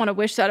don't want to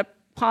wish that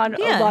upon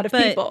a lot of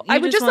people. I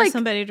would just like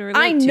somebody to relate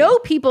I know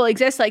people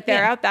exist like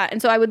they're out that, and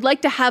so I would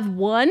like to have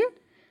one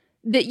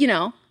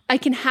that I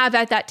can have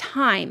at that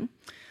time.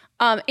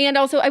 And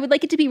also I would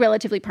like it to be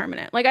relatively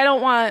permanent. Like I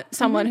don't want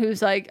someone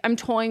who's like, I'm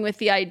toying with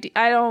the idea.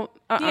 I don't.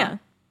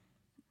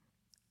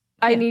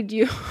 I need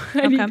you.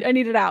 I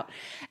need it out.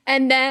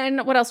 And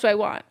then what else do I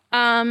want?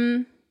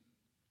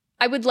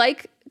 I would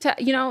like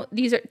to,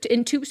 these are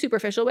in two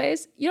superficial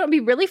ways. It'd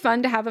be really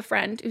fun to have a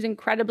friend who's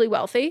incredibly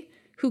wealthy,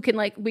 who can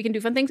we can do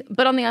fun things.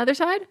 But on the other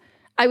side,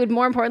 I would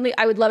love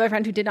a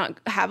friend who did not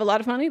have a lot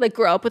of money, like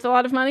grow up with a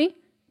lot of money.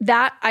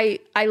 That I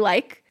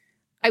like.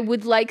 I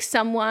would like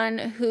someone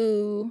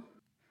who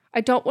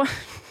I don't want.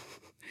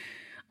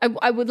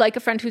 I would like a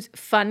friend who's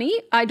funny.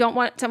 I don't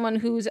want someone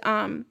who's,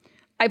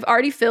 I've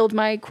already filled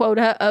my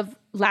quota of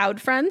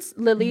loud friends.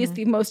 Lily is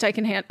the most I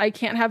can I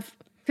can't have,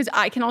 because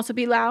I can also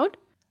be loud.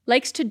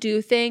 Likes to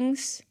do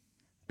things,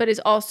 but is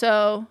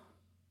also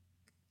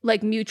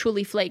like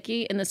mutually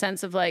flaky in the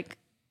sense of like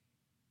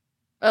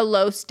a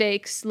low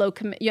stakes, low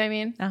commit. You know what I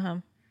mean?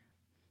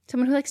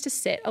 Someone who likes to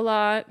sit a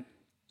lot.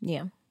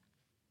 Yeah.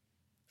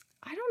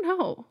 I don't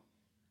know.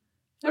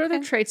 What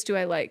other traits do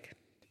I like?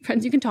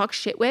 Friends you can talk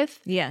shit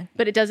with. Yeah.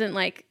 But it doesn't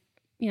like,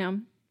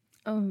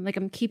 like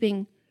I'm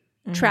keeping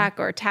track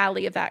or a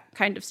tally of that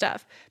kind of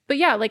stuff. But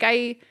yeah, like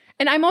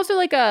I'm also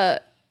like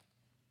a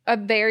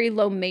very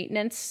low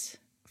maintenance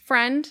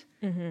friend.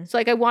 So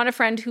like I want a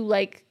friend who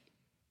like,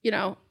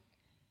 and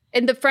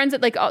the friends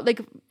that like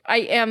I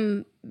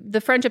am,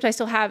 the friendships I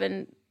still have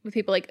and with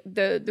people, like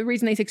the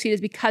reason they succeed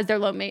is because they're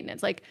low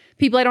maintenance. Like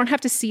people I don't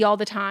have to see all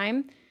the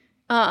time.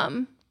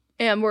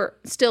 And we're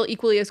still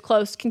equally as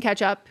close, can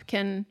catch up,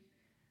 can,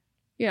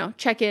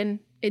 check in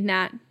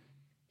that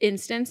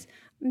instance.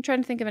 I'm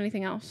trying to think of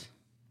anything else.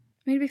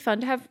 I mean, it'd be fun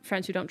to have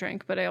friends who don't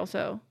drink, but I just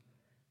don't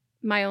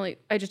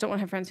want to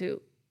have friends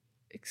who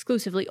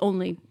exclusively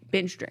only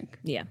binge drink.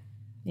 Yeah.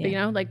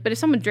 But, but if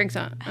someone drinks,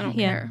 I don't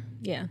care.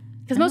 Yeah.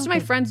 Because most of my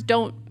friends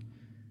don't,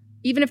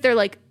 even if they're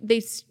like,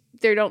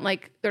 they're not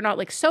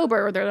like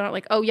sober, or they're not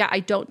like, oh yeah, I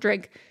don't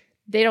drink.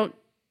 They don't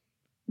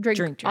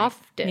drink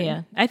often.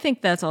 Yeah. I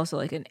think that's also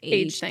like an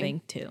age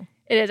thing too.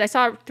 It is. I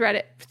saw a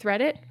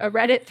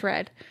Reddit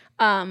thread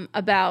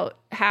about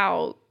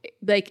how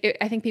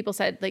I think people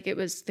said like it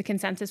was, the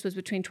consensus was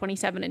between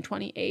 27 and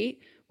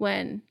 28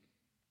 when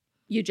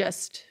you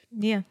just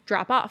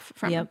drop off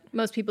from.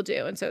 Most people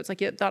do. And so it's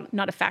like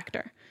not a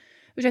factor,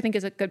 which I think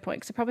is a good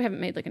point, because I probably haven't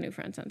made like a new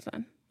friend since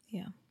then.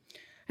 Yeah.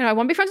 And I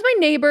want to be friends with my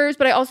neighbors,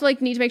 but I also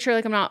like need to make sure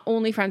like I'm not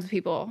only friends with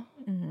people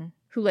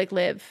who like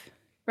live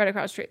right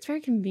across the street. It's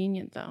very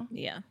convenient though.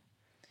 Yeah.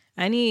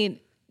 I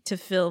need to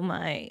fill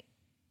my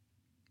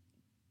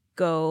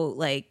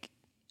errands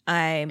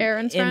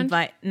friend?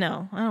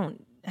 No, I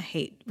don't. I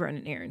hate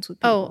running errands with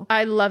people. Oh,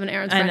 I love an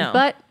errands friend.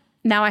 But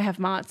now I have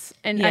Mott's,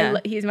 and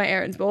he's my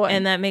errands boy.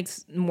 And that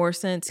makes more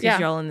sense because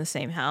you're all in the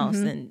same house.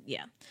 And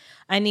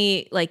I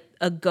need like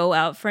a go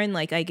out friend.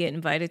 Like I get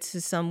invited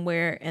to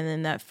somewhere, and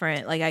then that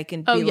friend, like I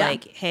can be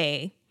like,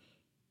 hey,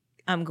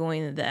 I'm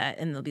going to that.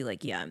 And they'll be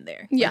like, yeah, I'm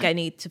there. Yeah. Like I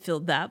need to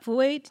fill that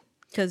void.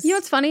 Because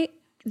what's funny?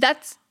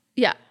 That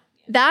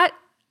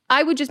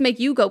I would just make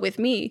you go with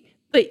me.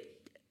 But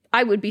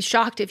I would be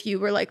shocked if you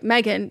were like,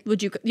 Meghan,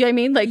 would you know what I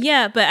mean? Like,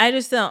 yeah, but I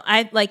just don't.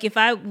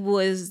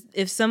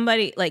 If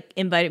somebody like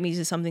invited me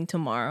to something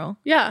tomorrow,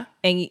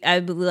 and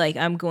I'd be like,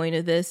 I'm going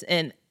to this,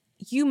 and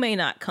you may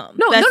not come.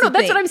 No, that's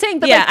what I'm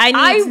saying. But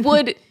I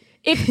would,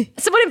 if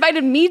someone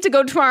invited me to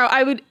go tomorrow,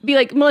 I would be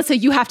like, Melissa,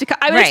 you have to come.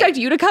 I would expect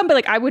you to come, but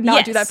like I would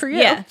not do that for you.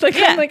 Yeah. Like,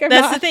 yeah. I'm That's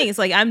not. the thing. It's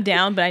like I'm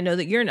down, but I know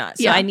that you're not.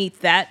 So I need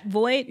that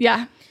void.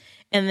 Yeah.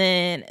 And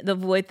then the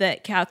void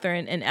that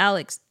Catherine and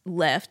Alex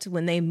left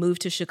when they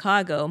moved to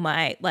Chicago,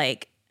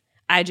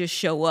 I just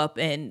show up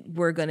and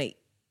we're gonna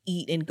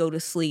eat and go to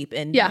sleep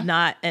and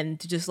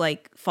to just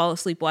like fall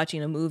asleep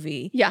watching a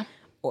movie. Yeah.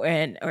 Or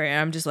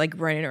I'm just like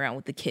running around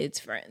with the kids'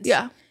 friends.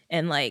 Yeah.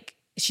 And like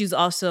she's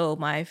also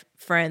my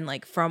friend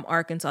like from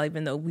Arkansas,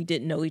 even though we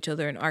didn't know each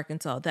other in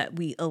Arkansas, that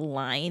we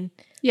align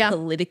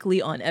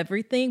politically on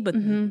everything. But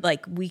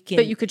like we can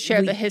But you could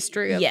share the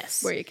history of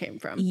where you came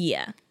from.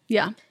 Yeah.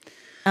 Yeah.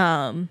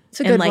 It's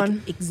a good like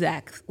one.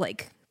 Exact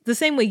like the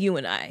same way you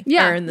and I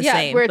Yeah. are in the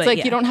same. Where it's but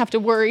like you don't have to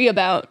worry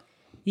about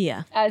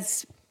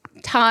as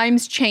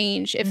times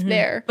change if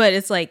they're but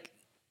it's like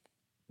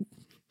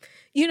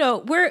you know,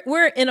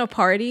 we're in a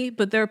party,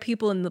 but there are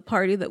people in the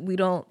party that we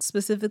don't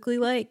specifically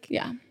like.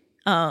 Yeah.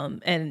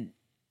 And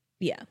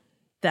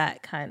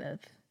that kind of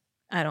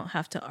I don't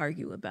have to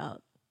argue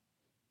about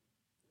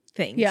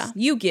things. Yeah.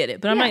 You get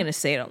it, but I'm not gonna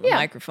say it on the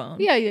microphone.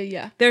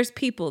 Yeah. There's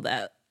people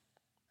that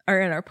are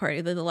in our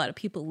party that a lot of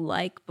people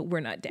like, but we're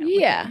not down with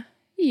Yeah. it.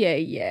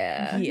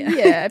 Yeah.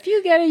 If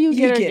you get it, you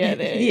get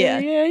it. Yeah.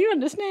 Yeah, you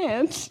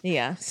understand.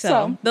 Yeah.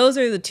 So those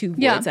are the two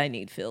voids I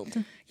need filled.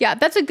 Yeah,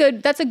 that's a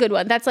good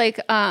one. That's like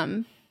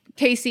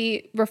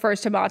Casey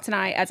refers to Mott's and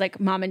I as like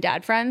mom and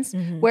dad friends,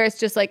 where it's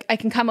just like I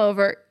can come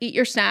over, eat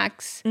your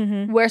snacks,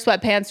 wear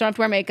sweatpants, don't have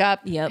to wear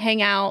makeup,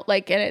 hang out,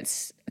 like, and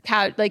it's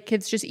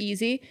just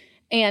easy.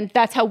 And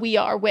that's how we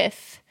are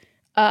with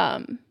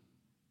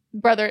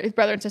brother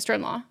and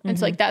sister-in-law. And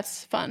so like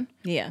that's fun.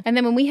 Yeah. And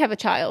then when we have a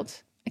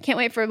child, I can't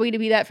wait for we to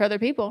be that for other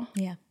people.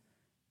 Yeah.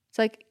 It's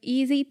like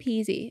easy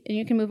peasy, and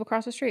you can move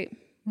across the street.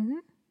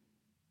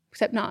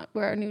 Except not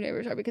where our new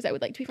neighbors are, because I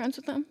would like to be friends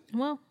with them.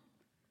 Well,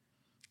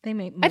 they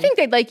may. I think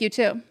they'd like you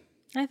too.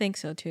 I think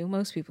so too.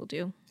 Most people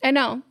do. I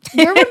know.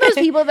 You're one of those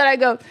people that I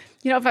go,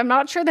 you know, if I'm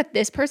not sure that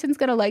this person's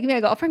going to like me,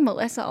 I go, I'll bring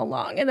Melissa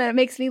along. And then it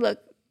makes me look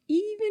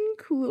even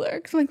cooler.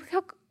 Because I'm like, look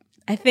how.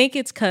 I think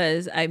it's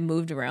because I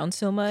moved around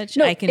so much.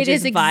 No, I can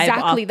just vibe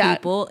off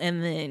people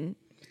and then.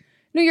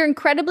 No, you're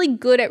incredibly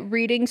good at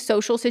reading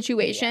social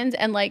situations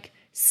and like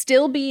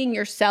still being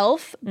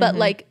yourself, but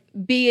like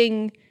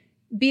being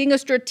a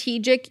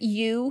strategic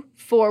you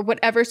for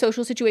whatever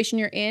social situation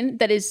you're in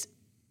that is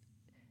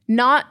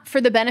not for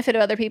the benefit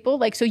of other people.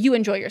 Like, so you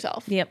enjoy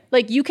yourself. Yep.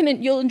 Like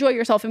you'll enjoy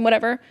yourself in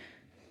whatever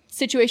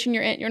situation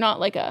you're in. You're not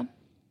like a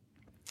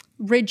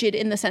rigid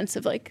in the sense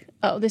of like,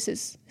 oh, this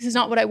is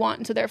not what I want.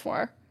 And so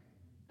therefore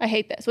I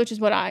hate this, which is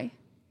what I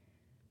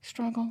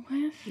struggle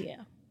with.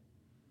 Yeah.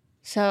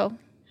 So,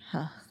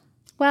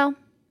 well,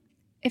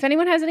 if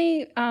anyone has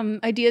any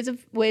ideas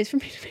of ways for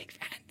me to make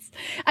friends,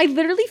 I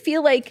literally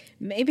feel like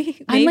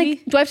maybe I'm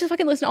like, do I have to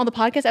fucking listen to all the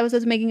podcast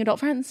episodes of Making Adult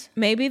Friends?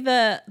 Maybe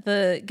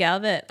the gal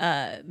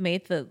that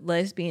made the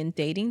lesbian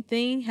dating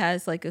thing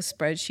has like a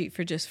spreadsheet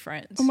for just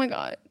friends. Oh my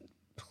God,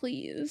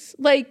 please.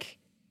 Like,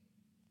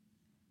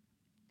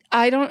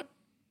 I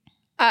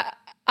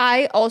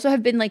also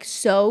have been like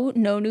so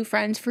no new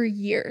friends for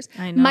years.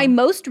 I know. My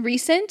most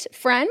recent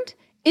friend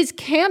is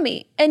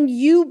Cammie, and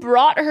you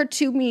brought her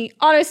to me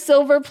on a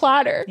silver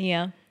platter.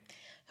 Yeah.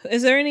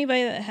 Is there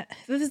anybody that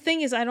the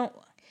thing is I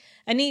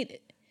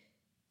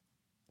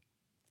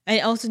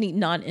also need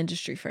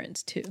non-industry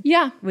friends too.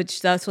 Yeah.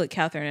 Which that's what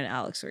Catherine and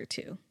Alex were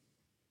too.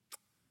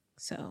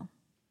 So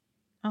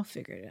I'll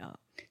figure it out.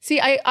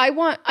 See, I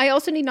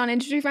also need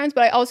non-industry friends,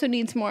 but I also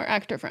need some more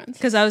actor friends.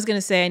 Because I was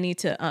gonna say I need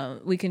to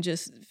we can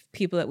just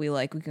people that we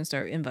like, we can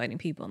start inviting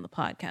people on the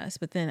podcast,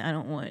 but then I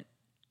don't want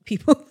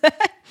people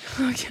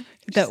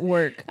that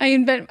work. I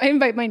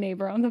invite my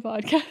neighbor on the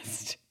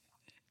podcast.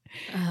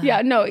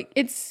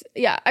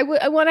 I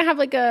want to have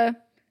like a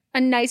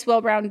nice,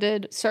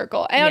 well-rounded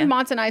circle. And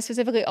Mons and I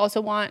specifically also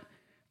want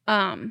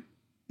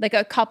like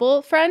a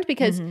couple friend,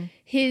 because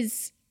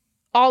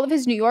all of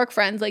his New York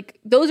friends, like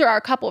those are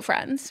our couple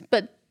friends,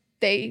 but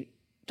they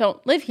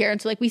don't live here.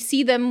 And so like we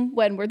see them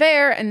when we're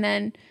there, and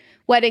then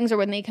weddings or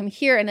when they come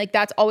here, and like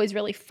that's always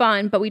really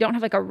fun, but we don't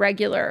have like a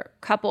regular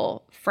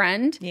couple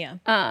friend. Yeah.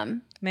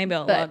 Maybe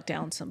I'll lock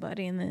down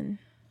somebody and then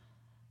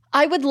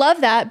I would love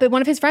that, but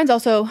one of his friends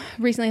also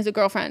recently has a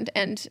girlfriend,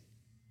 and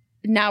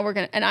now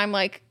and I'm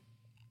like,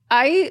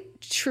 I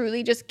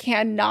truly just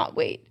cannot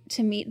wait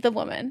to meet the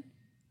woman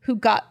who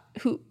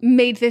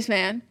made this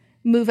man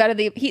move out of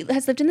he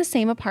has lived in the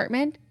same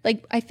apartment,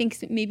 like I think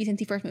maybe since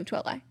he first moved to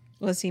LA.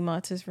 Was he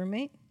Mott's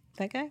roommate?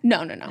 That guy?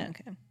 No.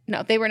 Okay.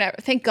 No, they were never,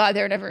 thank God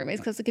they were never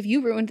roommates, because like if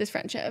you ruined this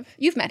friendship,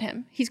 you've met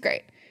him, he's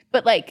great.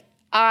 But like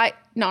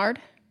Nard,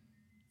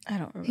 I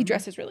don't remember. He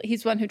dresses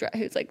he's one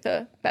who's like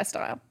the best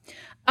style.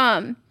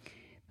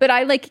 But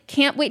I like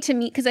can't wait to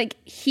meet, because like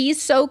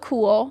he's so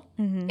cool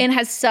and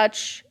has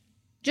such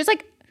just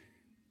like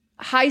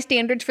high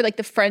standards for like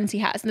the friends he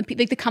has and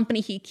the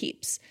company he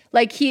keeps.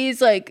 Like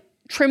he's like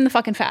trim the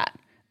fucking fat,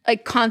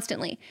 like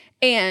constantly.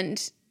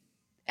 And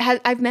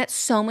I've met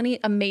so many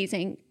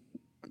amazing,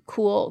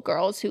 cool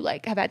girls who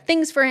like have had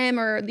things for him,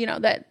 or you know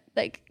that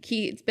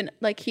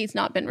like he's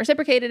not been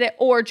reciprocated it,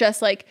 or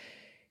just like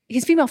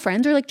his female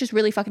friends are like just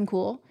really fucking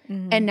cool.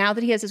 And now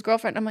that he has his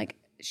girlfriend, I'm like,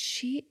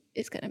 she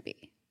is gonna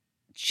be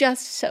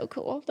just so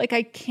cool. Like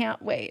I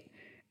can't wait.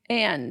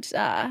 And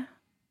I'm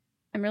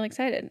really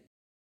excited.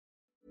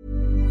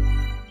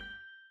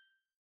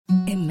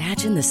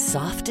 Imagine the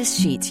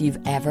softest sheets you've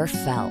ever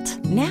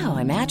felt. Now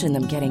imagine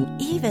them getting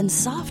even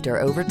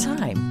softer over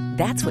time.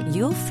 That's what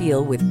you'll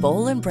feel with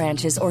Boll &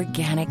 Branch's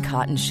organic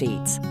cotton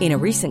sheets. In a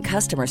recent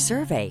customer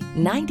survey,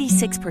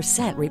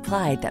 96%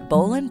 replied that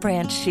Boll &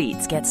 Branch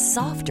sheets get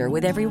softer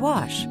with every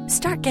wash.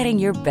 Start getting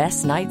your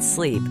best night's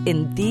sleep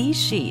in these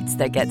sheets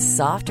that get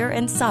softer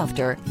and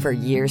softer for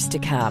years to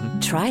come.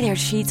 Try their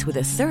sheets with a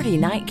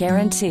 30-night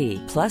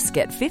guarantee. Plus,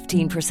 get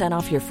 15%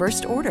 off your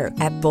first order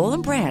at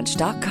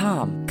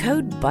bollandbranch.com.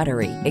 Code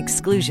BUTTERY.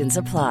 Exclusions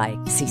apply.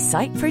 See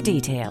site for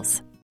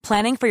details.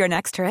 Planning for your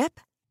next trip?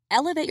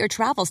 Elevate your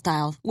travel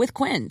style with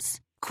Quince.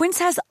 Quince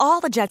has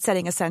all the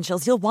jet-setting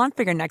essentials you'll want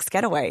for your next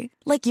getaway,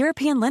 like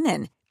European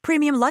linen,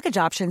 premium luggage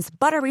options,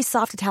 buttery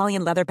soft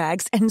Italian leather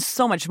bags, and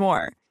so much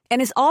more.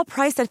 And is all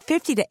priced at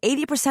 50 to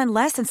 80%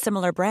 less than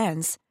similar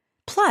brands.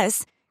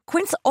 Plus,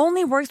 Quince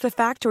only works with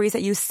factories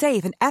that use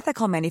safe and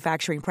ethical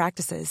manufacturing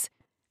practices.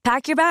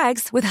 Pack your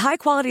bags with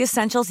high-quality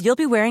essentials you'll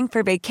be wearing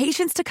for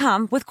vacations to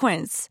come with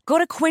Quince. Go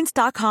to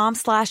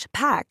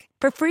quince.com/pack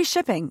for free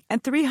shipping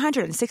and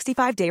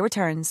 365-day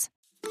returns.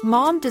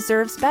 Mom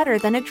deserves better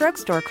than a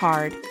drugstore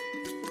card.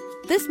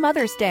 This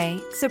Mother's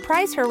Day,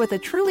 surprise her with a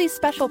truly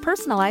special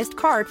personalized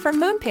card from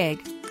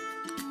Moonpig.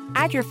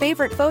 Add your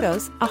favorite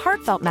photos, a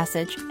heartfelt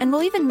message, and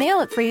we'll even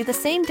mail it for you the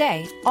same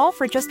day, all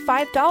for just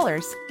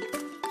 $5.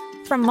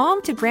 From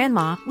mom to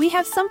grandma, we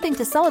have something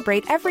to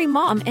celebrate every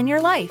mom in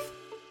your life.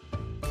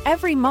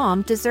 Every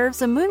mom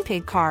deserves a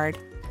Moonpig card.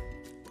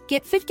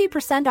 Get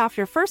 50% off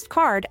your first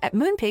card at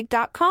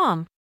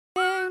moonpig.com.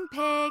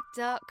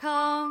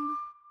 Moonpig.com.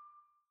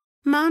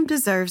 Mom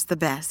deserves the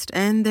best,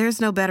 and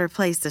there's no better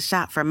place to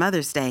shop for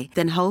Mother's Day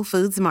than Whole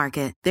Foods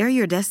Market. They're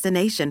your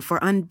destination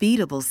for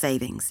unbeatable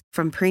savings,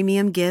 from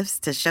premium gifts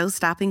to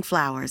show-stopping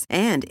flowers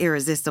and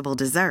irresistible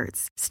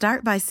desserts.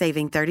 Start by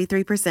saving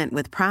 33%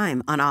 with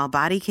Prime on all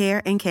body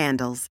care and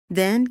candles.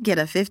 Then get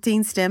a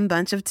 15-stem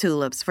bunch of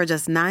tulips for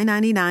just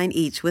 $9.99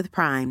 each with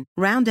Prime.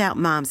 Round out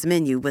Mom's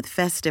menu with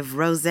festive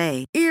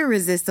rosé,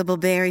 irresistible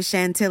berry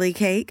chantilly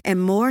cake,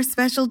 and more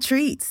special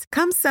treats.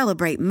 Come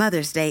celebrate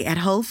Mother's Day at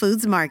Whole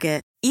Foods Market.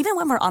 Even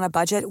when we're on a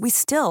budget, we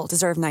still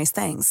deserve nice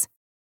things.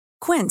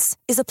 Quince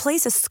is a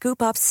place to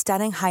scoop up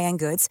stunning high-end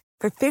goods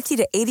for 50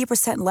 to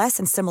 80% less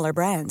than similar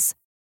brands.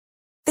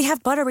 They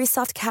have buttery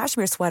soft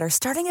cashmere sweaters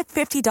starting at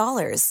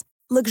 $50,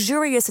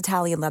 luxurious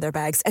Italian leather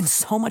bags, and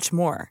so much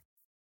more.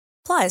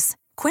 Plus,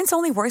 Quince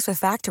only works with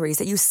factories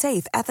that use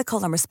safe,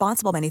 ethical, and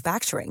responsible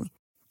manufacturing.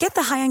 Get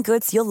the high-end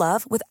goods you'll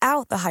love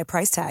without the high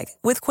price tag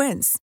with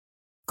Quince.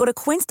 Go to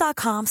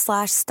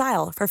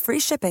quince.com/style for free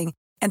shipping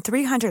and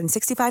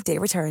 365-day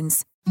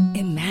returns.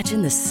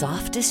 Imagine the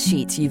softest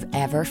sheets you've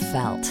ever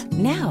felt.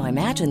 Now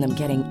imagine them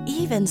getting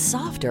even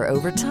softer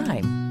over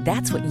time.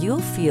 That's what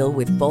you'll feel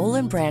with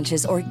Boll &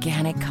 Branch's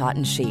organic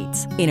cotton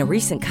sheets. In a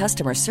recent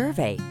customer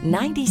survey,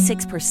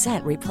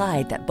 96%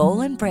 replied that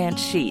Boll & Branch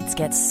sheets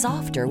get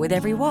softer with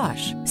every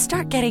wash.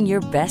 Start getting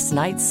your best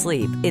night's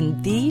sleep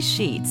in these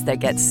sheets that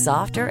get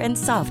softer and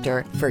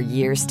softer for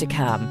years to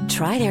come.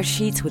 Try their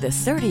sheets with a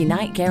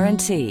 30-night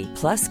guarantee.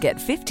 Plus, get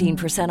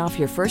 15% off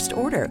your first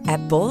order at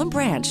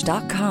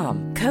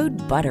bollandbranch.com.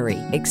 Code BUTTERY.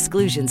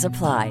 Exclusions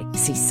apply.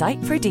 See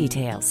site for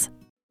details.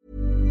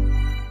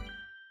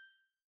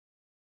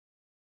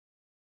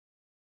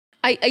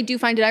 I do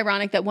find it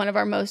ironic that one of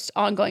our most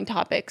ongoing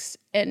topics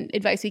and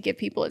advice we give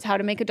people is how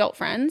to make adult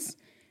friends,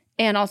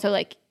 and also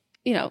like,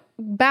 you know,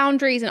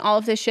 boundaries and all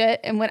of this shit.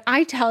 And when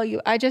I tell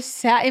you, I just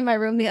sat in my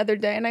room the other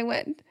day and I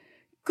went,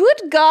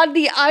 good God,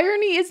 the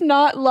irony is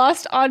not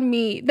lost on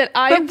me that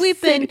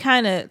we've been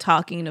kind of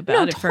talking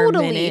about it for a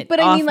minute, but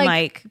I mean, like,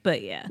 mic,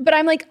 but yeah. But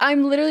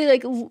I'm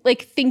literally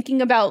like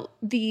thinking about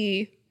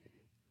the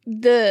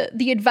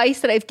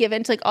advice that I've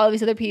given to like all of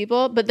these other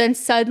people, but then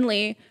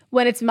suddenly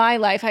when it's my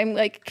life, I'm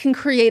like can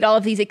create all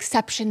of these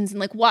exceptions and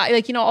like why,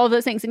 like, you know, all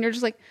those things, and you're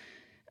just like,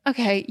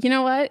 okay, you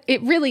know what? It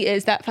really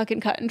is that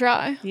fucking cut and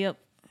dry. Yep.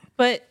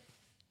 But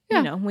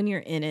you know, when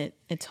you're in it,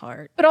 it's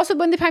hard. But also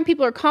when the time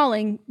people are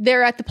calling,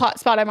 they're at the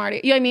spot I'm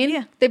already, you know what I mean?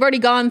 Yeah. They've already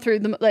gone through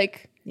the,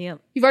 like,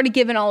 yep. You've already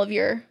given all of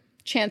your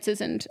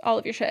chances and all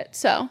of your shit.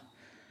 So,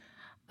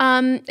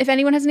 if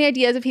anyone has any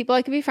ideas of people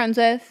I could be friends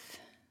with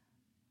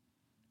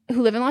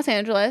who live in Los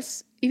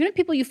Angeles, even if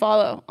people you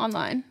follow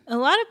online. A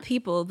lot of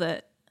people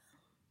that,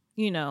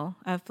 you know,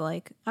 I've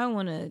like, I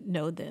want to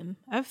know them.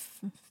 I've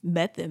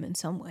met them in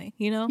some way,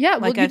 you know? Yeah,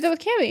 like we'll do that with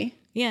Cammie.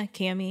 Yeah,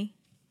 Cammie.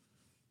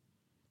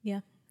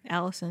 Yeah.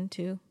 Allison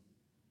too.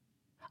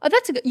 Oh,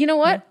 that's a good, you know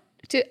what?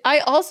 Yeah. I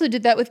also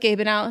did that with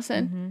Gabe and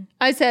Allison. Mm-hmm.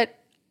 I said,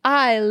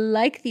 I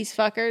like these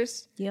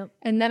fuckers. Yep.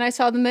 And then I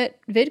saw them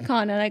at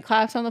VidCon and I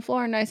collapsed on the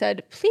floor and I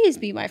said, please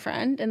be my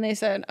friend. And they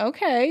said,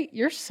 okay,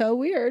 you're so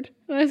weird.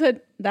 And I said,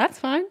 that's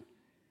fine.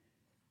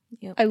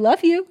 Yep. I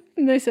love you.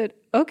 And they said,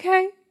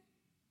 okay.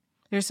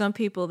 There's some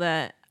people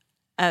that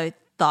I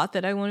thought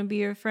that I want to be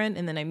your friend,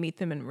 and then I meet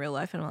them in real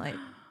life, and I'm like,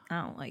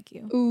 I don't like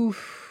you.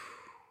 Oof.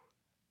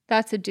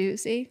 That's a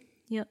doozy.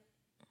 Yep.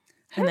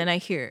 And then I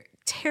hear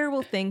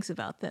terrible things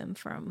about them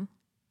from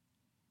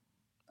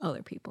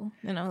other people.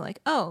 And I'm like,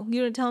 oh, you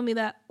didn't tell me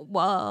that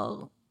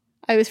while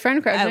I was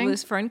friend crushing. I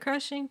was friend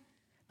crushing?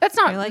 That's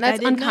not, like,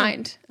 that's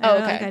unkind. Oh,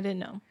 okay. Like I didn't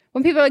know.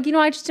 When people are like,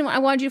 I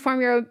wanted you to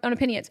form your own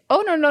opinions.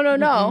 Oh,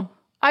 no.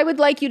 I would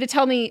like you to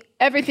tell me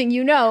everything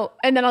you know,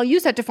 and then I'll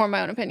use that to form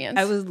my own opinions.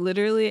 I was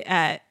literally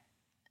at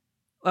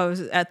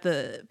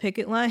the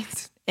picket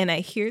lines, and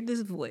I hear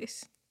this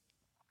voice.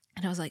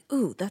 And I was like,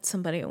 ooh, that's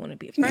somebody I want to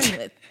be a friend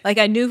with. Like,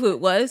 I knew who it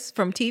was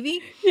from TV.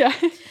 Yeah.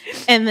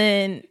 And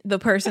then the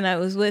person I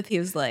was with, he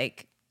was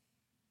like,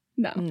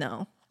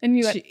 no. And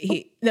you like,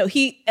 he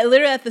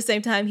literally at the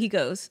same time, he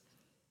goes,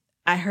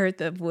 I heard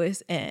the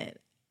voice and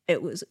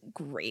it was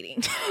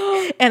grating.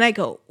 And I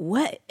go,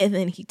 what? And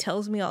then he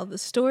tells me all the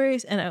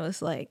stories. And I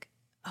was like,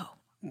 oh,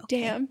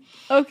 okay. Damn.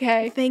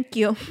 Okay. Thank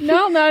you.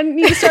 No, I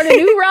need to start a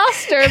new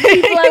roster of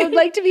people I would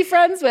like to be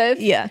friends with.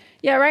 Yeah.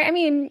 Yeah, right? I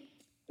mean,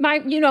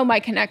 my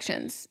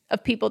connections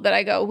of people that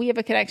I go, we have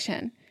a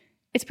connection.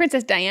 It's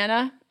Princess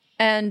Diana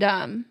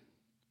and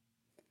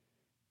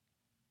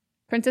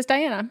Princess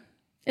Diana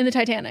in the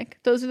Titanic.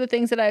 Those are the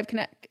things that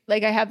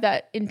I have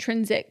that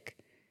intrinsic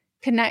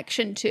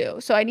connection to.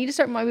 So I need to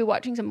start maybe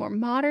watching some more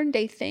modern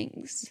day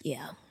things.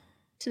 Yeah.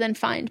 To then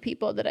find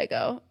people that I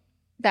go,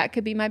 that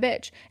could be my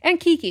bitch. And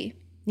Kiki.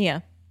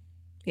 Yeah.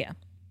 Yeah.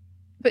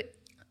 But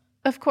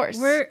of course.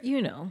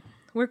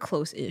 We're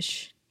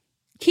close-ish.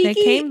 Kiki,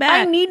 they came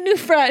back. I need new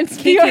friends.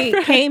 Kiki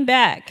came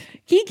back.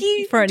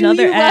 Kiki, for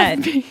another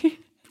ad.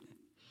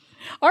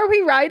 Are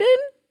we riding?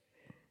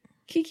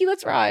 Kiki,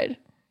 let's ride.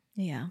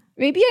 Yeah.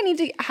 Maybe I need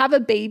to have a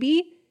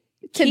baby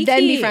to then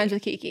be friends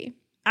with Kiki.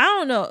 I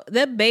don't know.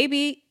 That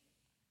baby,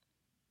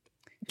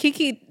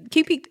 Kiki.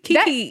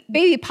 That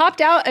baby popped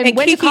out and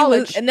went Kiki to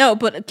college.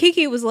 But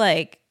Kiki was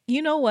like,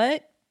 you know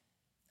what?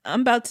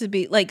 I'm about to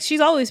be like,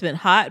 she's always been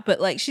hot, but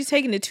like she's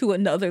taking it to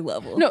another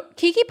level. No,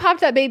 Kiki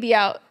popped that baby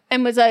out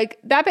and was like,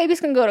 that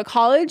baby's going to go to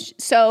college.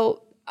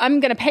 So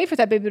I'm going to pay for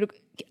that baby.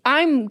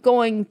 I'm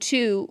going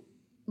to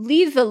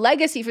leave the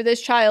legacy for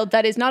this child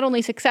that is not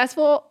only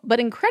successful, but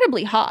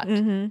incredibly hot.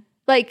 Mm-hmm.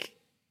 Like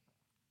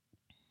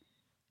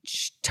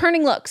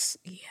turning looks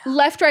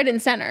left, right,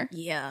 and center.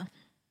 Yeah.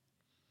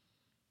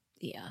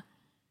 Yeah.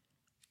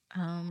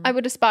 I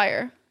would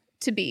aspire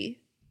to be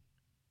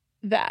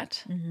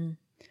that. Mm-hmm.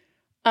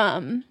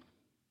 But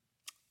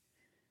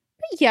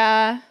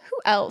yeah,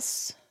 who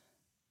else?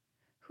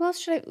 Who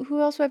else do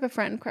I have a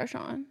friend crush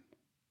on?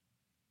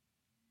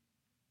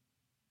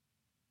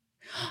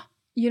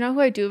 You know who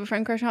I do have a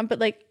friend crush on, but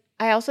like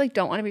I also like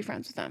don't want to be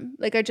friends with them.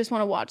 Like I just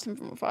want to watch them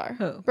from afar.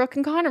 Who? Brooke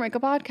and Connor make a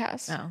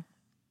podcast. Oh.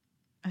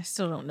 I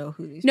still don't know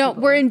who these No,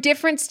 people we're are. in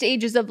different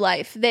stages of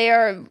life.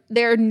 They're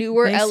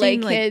newer They LA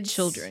seem kids. like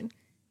children.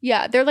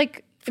 Yeah, they're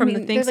like From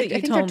the things that you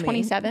I think told they're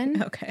me.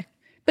 27. Okay.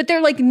 But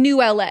they're like new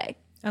LA.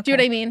 Okay. Do you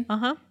know what I mean?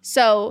 Uh-huh.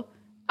 So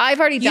I've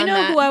already done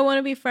that. You know who I want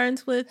to be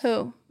friends with?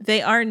 Who?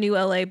 They are new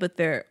LA, but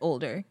they're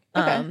older.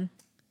 Okay.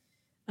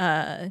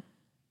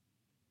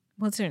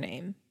 What's her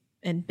name?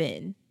 And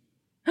Ben.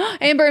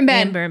 Amber and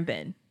Ben. Amber and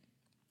Ben.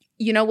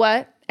 You know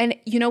what? And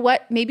you know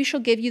what? Maybe she'll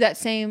give you that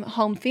same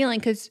home feeling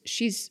because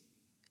she's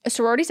a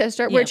sorority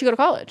sister. Where'd she go to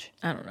college?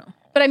 I don't know.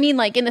 But I mean,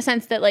 like, in the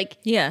sense that, like,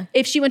 yeah,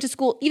 if she went to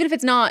school, even if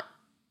it's not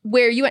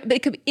where you went, but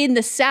it could be in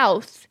the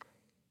South,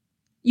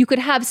 you could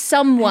have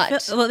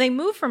somewhat. Well, they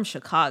moved from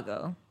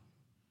Chicago.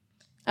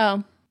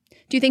 Oh.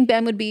 Do you think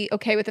Ben would be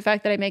okay with the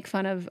fact that I make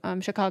fun of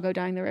Chicago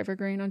dyeing the river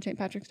green on St.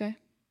 Patrick's Day?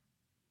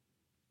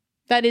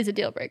 That is a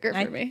deal breaker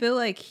for me. I feel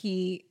like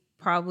he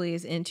probably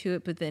is into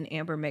it, but then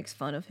Amber makes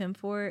fun of him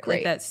for it. Great.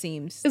 Like that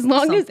seems as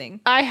long something. As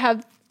I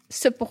have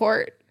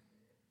support.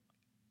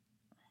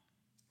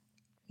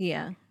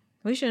 Yeah.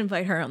 We should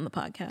invite her on the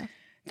podcast.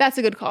 That's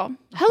a good call.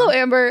 Hello,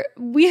 Amber.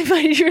 We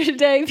invited you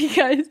today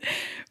because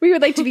we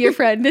would like to be your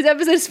friend. This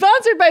episode is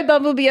sponsored by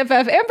Bumble BFF.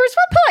 Amber,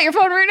 pull out your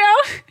phone right now.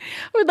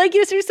 I would like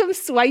you to do some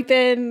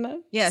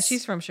swiping. Yeah,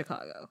 she's from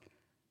Chicago.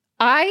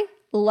 I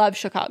love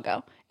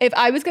Chicago. If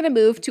I was going to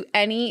move to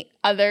any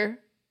other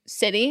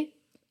city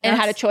and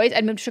had a choice,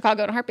 I'd move to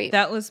Chicago in a heartbeat.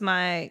 That was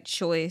my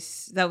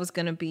choice. That was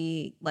going to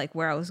be like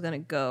where I was going to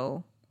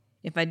go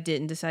if I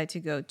didn't decide to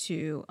go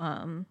to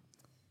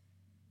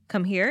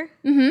come here.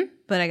 Mm-hmm.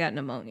 But I got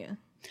pneumonia.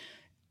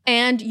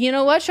 And you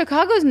know what?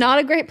 Chicago's not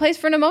a great place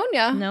for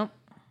pneumonia.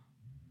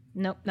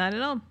 Nope, not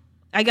at all.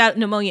 I got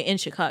pneumonia in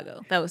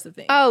Chicago. That was the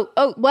thing.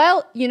 Oh,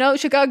 well, you know,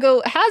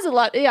 Chicago has a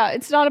lot. Yeah,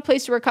 it's not a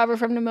place to recover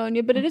from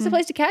pneumonia, but it is a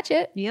place to catch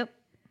it. Yep.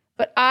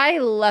 But I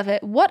love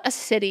it. What a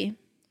city.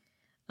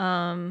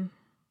 Melissa,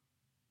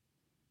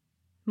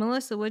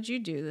 what'd you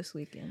do this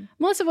weekend?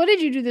 Melissa, what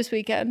did you do this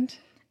weekend?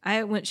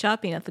 I went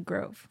shopping at the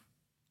Grove.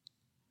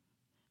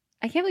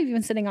 I can't believe you've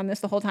been sitting on this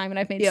the whole time and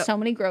I've made so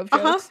many Grove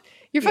jokes. Uh-huh.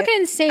 You're fucking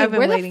insane.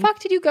 Where the fuck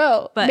did you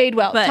go?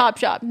 Madewell,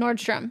 Topshop,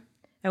 Nordstrom.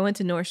 I went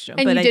to Nordstrom.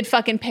 And but you did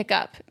fucking pick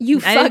up. I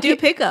didn't do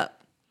pick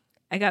up.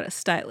 I got a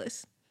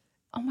stylist.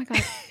 Oh my God.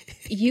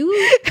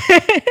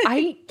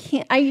 I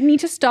can't. I need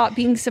to stop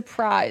being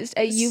surprised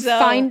at you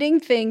finding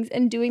things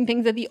and doing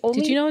things that the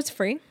only. Did you know it's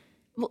free?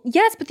 Well,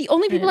 yes, but the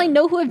only people I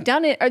know who have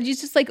done it are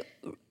just like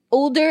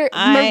older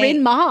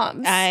Marin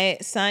moms. I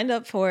signed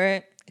up for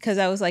it because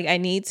I was like, I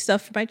need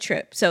stuff for my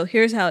trip. So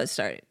here's how it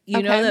started.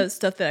 You know the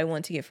stuff that I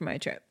want to get for my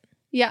trip.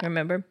 Yeah.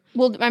 Remember?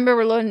 Well, I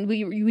remember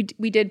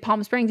we did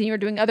Palm Springs and you were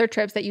doing other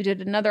trips that you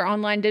did another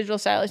online digital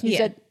stylist. And you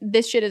said,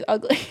 this shit is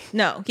ugly.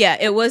 No. Yeah.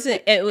 It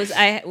wasn't. It was,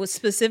 I was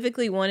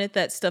specifically wanted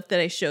that stuff that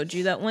I showed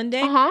you that one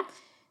day. Uh-huh.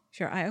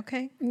 Sure.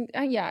 Okay.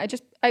 Yeah.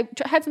 I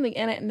had something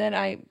in it and then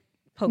I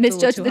poked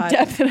misjudged the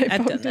depth that I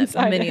I've poked done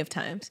that many of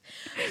times.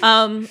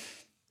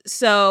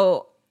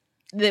 So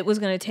it was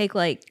going to take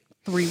like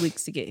 3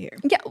 weeks to get here.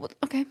 Yeah. Well,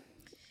 okay.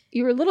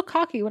 You were a little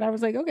cocky when I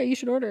was like, okay, you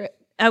should order it.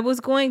 I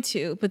was going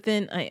to, but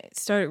then I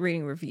started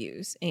reading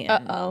reviews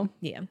and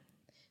yeah.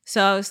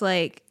 So I was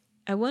like,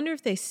 I wonder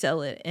if they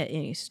sell it at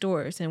any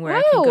stores and where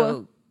I can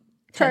go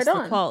test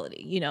the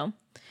quality, you know.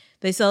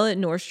 They sell it at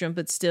Nordstrom,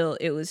 but still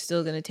it was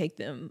still going to take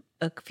them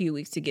a few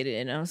weeks to get it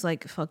in. I was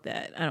like, fuck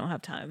that. I don't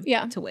have time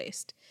to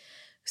waste.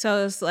 So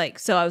I was like,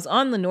 I was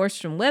on the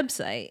Nordstrom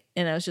website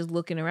and I was just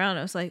looking around.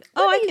 I was like,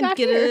 I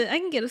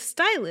can get a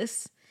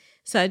stylist.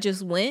 So I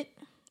just went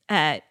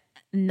at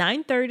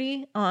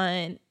 9:30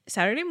 on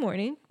Saturday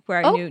morning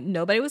where I knew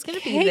nobody was going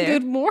to be there.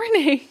 Good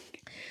morning.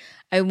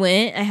 I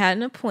went, I had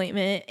an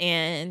appointment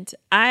and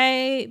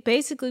I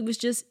basically was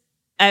just,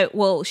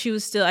 she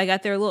was still, I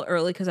got there a little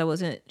early because I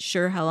wasn't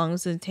sure how long it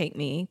was going to take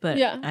me,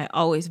 but I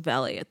always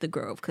valet at the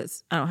Grove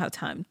because I don't have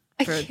time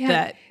for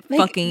that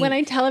fucking when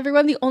I tell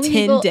everyone the only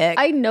people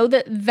I know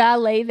that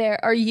valet there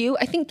are you.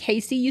 I think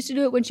Casey used to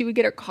do it when she would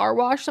get her car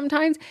washed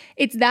sometimes.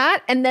 It's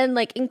that and then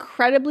like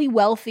incredibly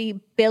wealthy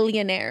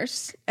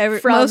billionaires.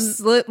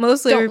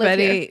 Mostly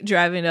everybody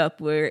driving up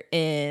were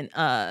in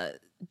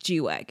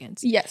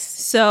G-Wagons. Yes.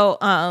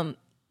 So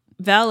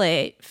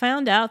valet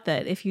found out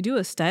that if you do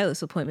a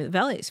stylist appointment,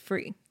 valet is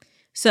free.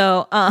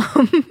 So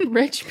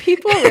rich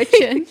people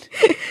richin'.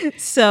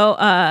 So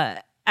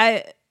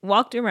I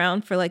walked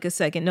around for like a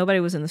second. Nobody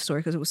was in the store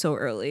because it was so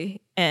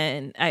early.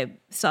 And I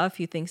saw a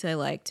few things I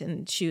liked.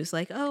 And she was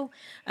like, oh,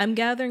 I'm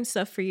gathering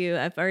stuff for you.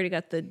 I've already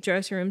got the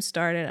dressing room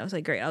started. I was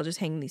like, great, I'll just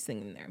hang these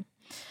things in there.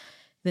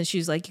 Then she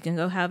was like, you can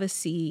go have a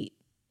seat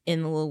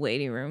in the little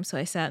waiting room. So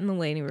I sat in the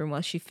waiting room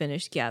while she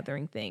finished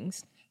gathering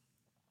things.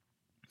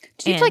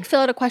 Did you have to like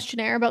fill out a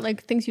questionnaire about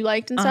like things you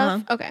liked and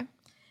stuff? Okay.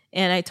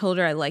 And I told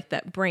her I liked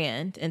that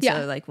brand. And so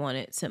I like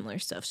wanted similar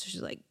stuff. So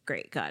she's like,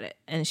 great, got it.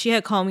 And she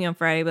had called me on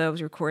Friday, but I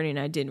was recording and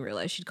I didn't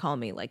realize she'd call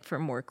me like for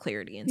more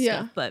clarity and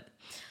stuff.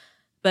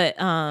 But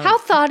how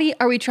thoughty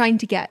are we trying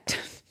to get?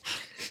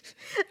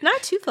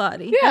 Not too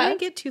thoughty. I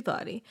didn't get too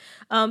thoughty.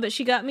 But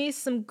she got me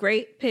some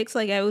great picks.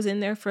 Like I was in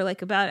there for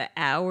like about an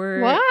hour.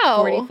 Wow.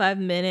 45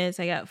 minutes.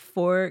 I got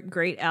 4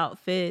 great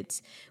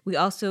outfits. We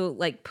also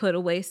like put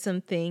away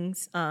some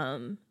things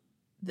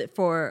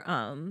for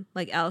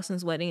like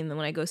Allison's wedding, and then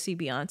when I go see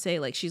Beyonce,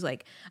 like she's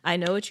like, I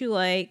know what you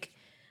like.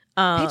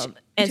 Bitch,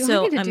 and do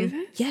so I need to do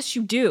this? Yes,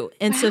 you do.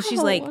 And so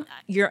she's like,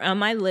 you're on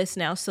my list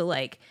now. So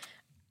like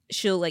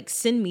she'll like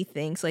send me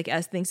things like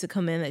as things to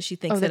come in that she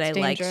thinks that I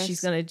like. She's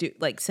gonna do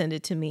like send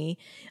it to me.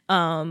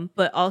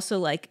 But also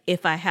like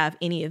if I have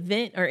any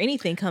event or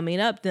anything coming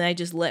up, then I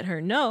just let her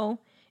know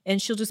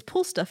and she'll just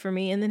pull stuff for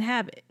me and then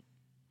have it.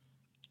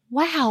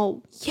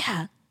 Wow.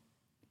 Yeah.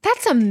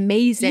 That's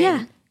amazing.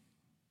 Yeah.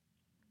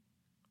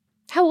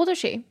 How old is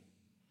she?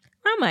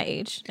 Around my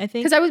age, I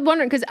think. Because I was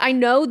wondering, because I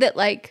know that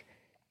like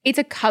it's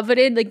a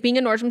coveted, like being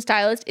a Nordstrom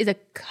stylist is a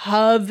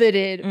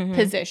coveted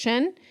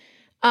position.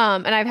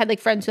 And I've had like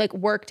friends who like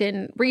worked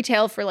in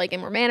retail for like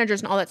and were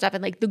managers and all that stuff.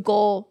 And like the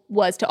goal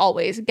was to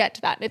always get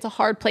to that. And it's a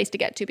hard place to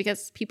get to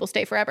because people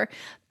stay forever.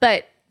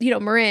 But you know,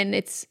 Marin,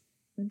 it's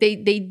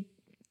they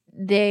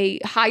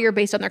hire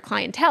based on their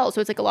clientele. So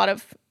it's like a lot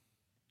of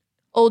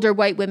older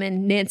white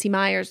women, Nancy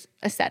Meyers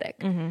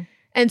aesthetic.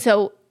 And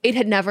so it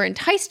had never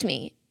enticed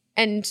me.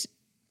 And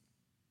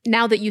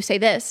now that you say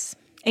this.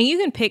 And you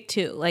can pick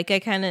too. Like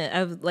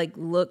I've like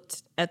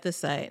looked at the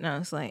site and I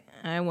was like,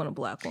 I want a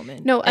black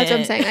woman. No, that's what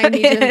I'm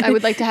saying. I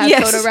would like to have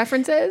photo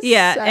references.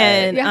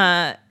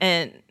 Yeah.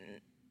 And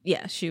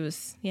she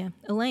was,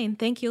 Elaine.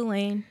 Thank you,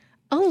 Elaine.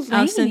 Oh, Elaine.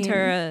 I'll send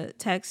her a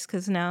text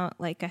because now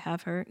like I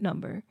have her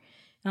number.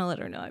 And I'll let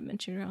her know I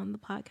mentioned her on the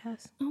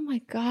podcast. Oh my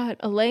God.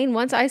 Elaine,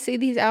 once I see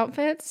these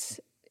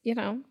outfits, you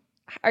know,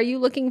 are you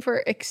looking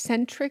for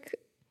eccentric,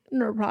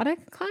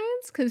 neurotic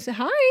clients? Because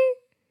hi.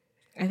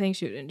 I think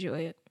she would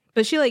enjoy it.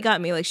 But she like got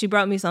me, like she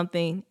brought me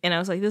something and I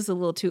was like, this is a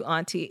little too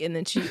auntie. And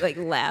then she like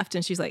laughed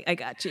and she's like, I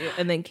got you.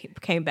 And then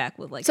came back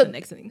with like the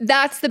next thing.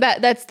 That's the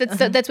best.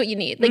 That's what you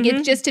need. Like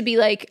it's just to be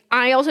like,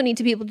 I also need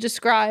to be able to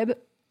describe.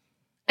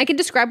 I can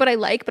describe what I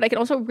like, but I can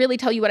also really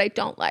tell you what I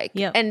don't like.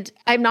 Yep. And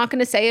I'm not going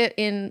to say it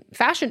in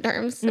fashion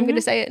terms. I'm going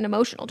to say it in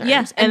emotional terms.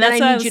 Yes. And that's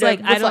then why I need you to like,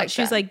 reflect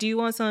she's that. like, do you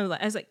want something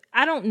like, I was like,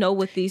 I don't know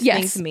what these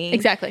things mean.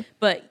 Exactly.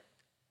 But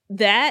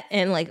that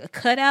and like a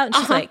cutout. And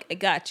she's like, I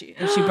got you.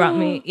 And she brought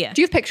me,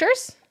 Do you have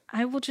pictures?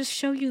 I will just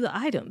show you the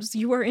items.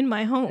 You are in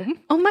my home.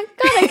 Oh my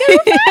God, I get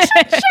a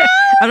fashion show.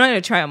 I'm not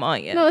going to try them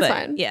on yet. No, that's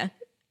fine. Yeah.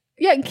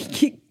 Yeah,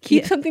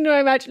 keep something to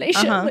my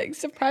imagination. Like,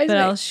 surprise me. But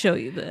I'll show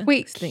you the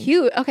thing.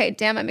 Cute. Okay,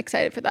 damn, I'm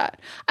excited for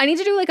that. I need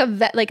to do like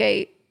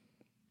a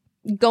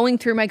going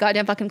through my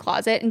goddamn fucking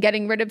closet and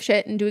getting rid of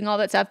shit and doing all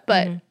that stuff.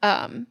 But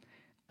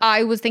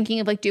I was thinking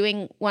of like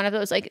doing one of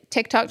those like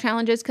TikTok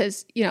challenges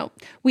because, you know,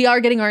 we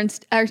are getting our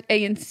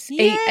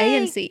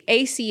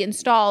AC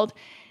installed.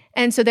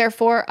 And so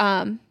therefore,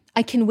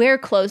 I can wear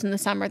clothes in the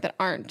summer that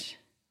aren't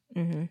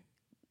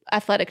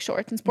athletic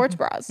shorts and sports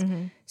bras.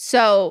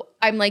 So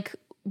I'm like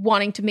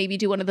wanting to maybe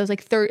do one of those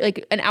like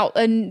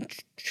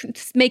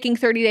making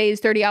 30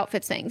 days, 30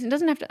 outfits things. I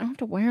don't have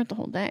to wear it the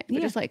whole day.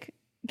 But just like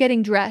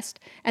getting dressed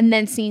and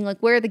then seeing like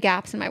where are the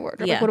gaps in my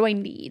wardrobe? Like, what do I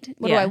need?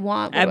 What do I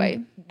want? What do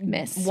I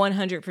miss?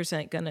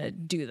 100% gonna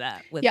do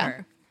that with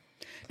her.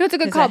 No, it's a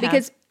good call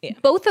because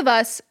both of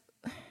us,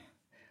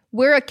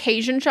 we're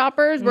occasion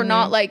shoppers. We're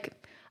not like,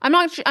 I'm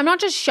not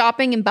just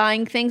shopping and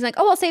buying things like,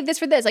 oh, I'll save this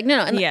for this. Like, no.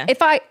 And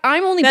if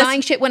I'm only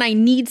buying shit when I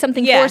need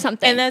something for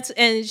something.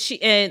 And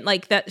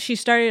she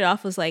started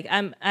off was like,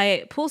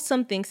 I pulled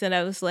some things that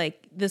I was like,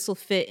 this will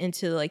fit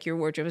into like your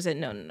wardrobe. I said,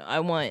 no. I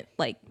want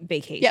like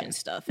vacation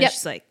stuff. And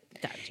she's like,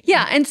 gotcha.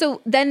 Yeah. And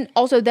so then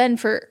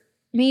for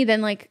me,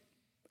 then like,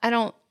 I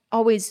don't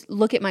always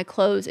look at my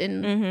clothes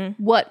in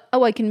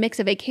I can mix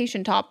a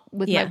vacation top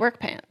with my work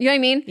pants. You know what I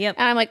mean? Yep.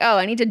 And I'm like, oh,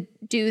 I need to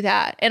do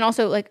that. And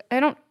also like,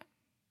 I don't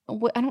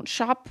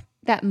shop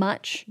that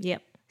much.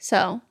 Yep. So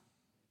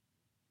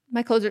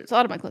a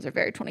lot of my clothes are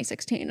very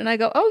 2016. And I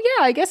go, oh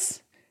yeah, I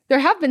guess there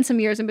have been some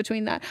years in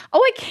between that. Oh,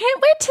 I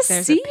can't wait to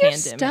see your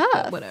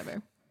stuff.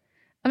 Whatever.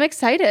 I'm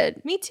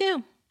excited. Me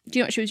too. Do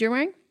you know what shoes you're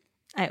wearing?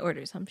 I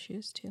ordered some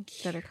shoes too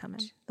that are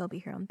coming. They'll be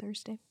here on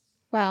Thursday.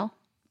 Wow.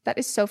 That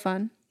is so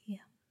fun. Yeah.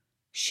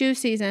 Shoe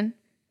season.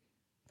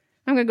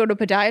 I'm going to go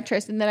to a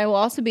podiatrist and then I will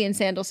also be in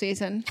sandal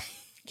season.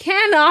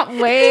 Cannot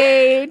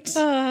wait.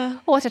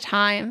 What a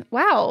time.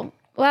 Wow.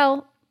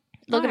 Well,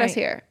 look at us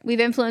here. We've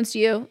influenced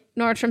you.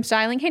 Nordstrom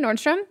Styling. Hey,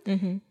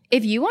 Nordstrom.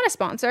 If you want to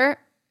sponsor,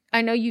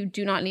 I know you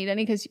do not need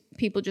any because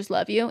people just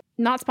love you.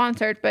 Not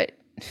sponsored, but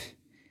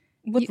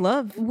would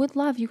love.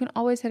 You can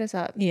always hit us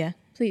up. Yeah.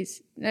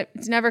 Please.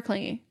 It's never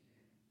clingy.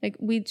 Like,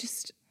 we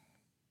just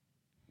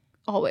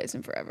always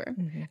and forever.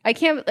 I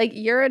can't, like,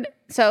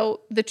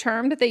 so the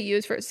term that they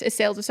use for a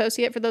sales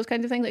associate for those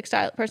kinds of things,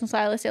 like personal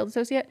stylist, sales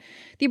associate,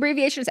 the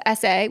abbreviation is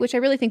SA, which I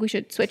really think we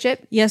should switch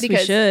it. Yes, we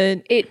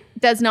should. It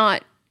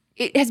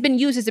has been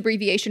used as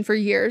abbreviation for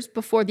years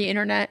before the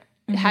internet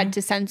had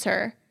to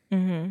censor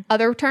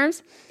other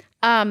terms.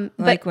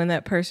 Like when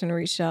that person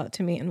reached out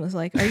to me and was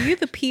like, are you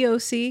the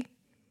POC?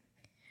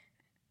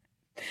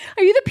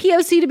 Are you the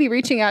POC to be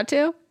reaching out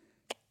to?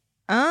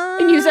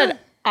 And you said,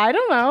 I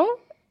don't know.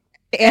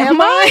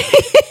 Am I?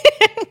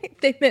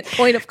 They meant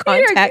point of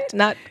contact,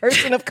 not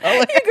person of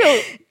color.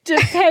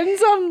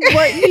 Depends on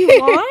what you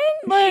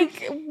want.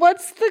 Like,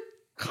 what's the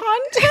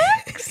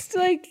context?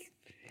 Like,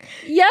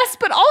 yes,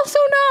 but also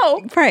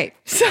no. Right.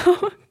 So,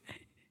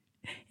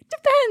 it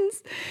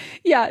depends.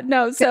 Yeah,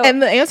 no. So, and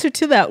the answer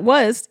to that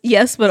was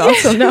yes, but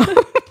also no. God,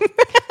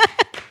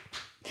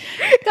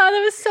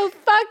 that was so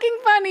fucking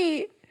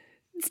funny.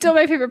 Still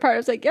my favorite part. I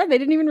was like, yeah, they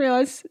did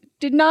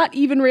not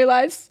even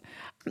realize.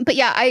 But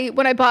yeah,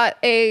 when I bought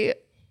I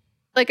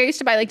used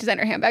to buy like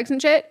designer handbags and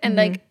shit, and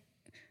like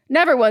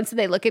never once did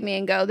they look at me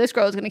and go, this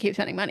girl is going to keep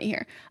spending money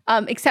here.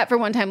 Except for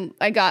one time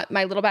I got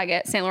my little bag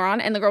at Saint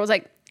Laurent and the girl was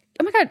like,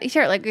 oh my God,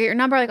 here, like your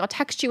number, like I'll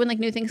text you when like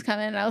new things come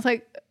in. And I was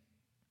like,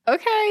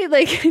 okay,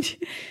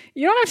 like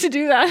you don't have to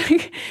do that.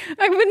 Like,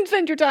 I wouldn't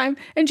spend your time.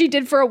 And she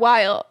did for a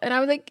while. And I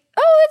was like,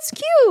 oh, that's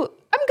cute.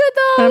 I'm good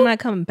though. But I'm not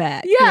coming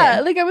back.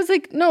 Yeah. Like I was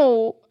like,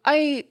 no,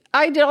 I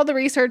did all the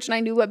research and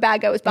I knew what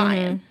bag I was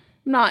buying.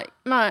 I'm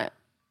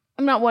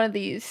not one of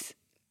these.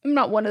 I'm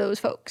not one of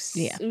those folks.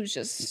 Yeah. Who's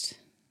just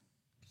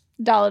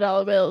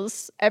dollar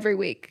bills every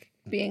week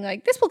being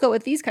like, this will go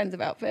with these kinds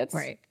of outfits.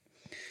 Right.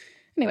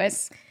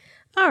 Anyways.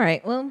 All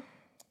right. Well,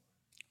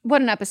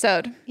 what an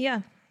episode.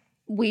 Yeah.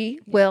 We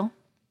will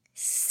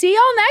see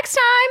y'all next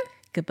time.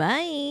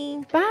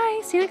 Goodbye.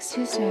 Bye. See you next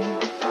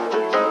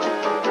Tuesday.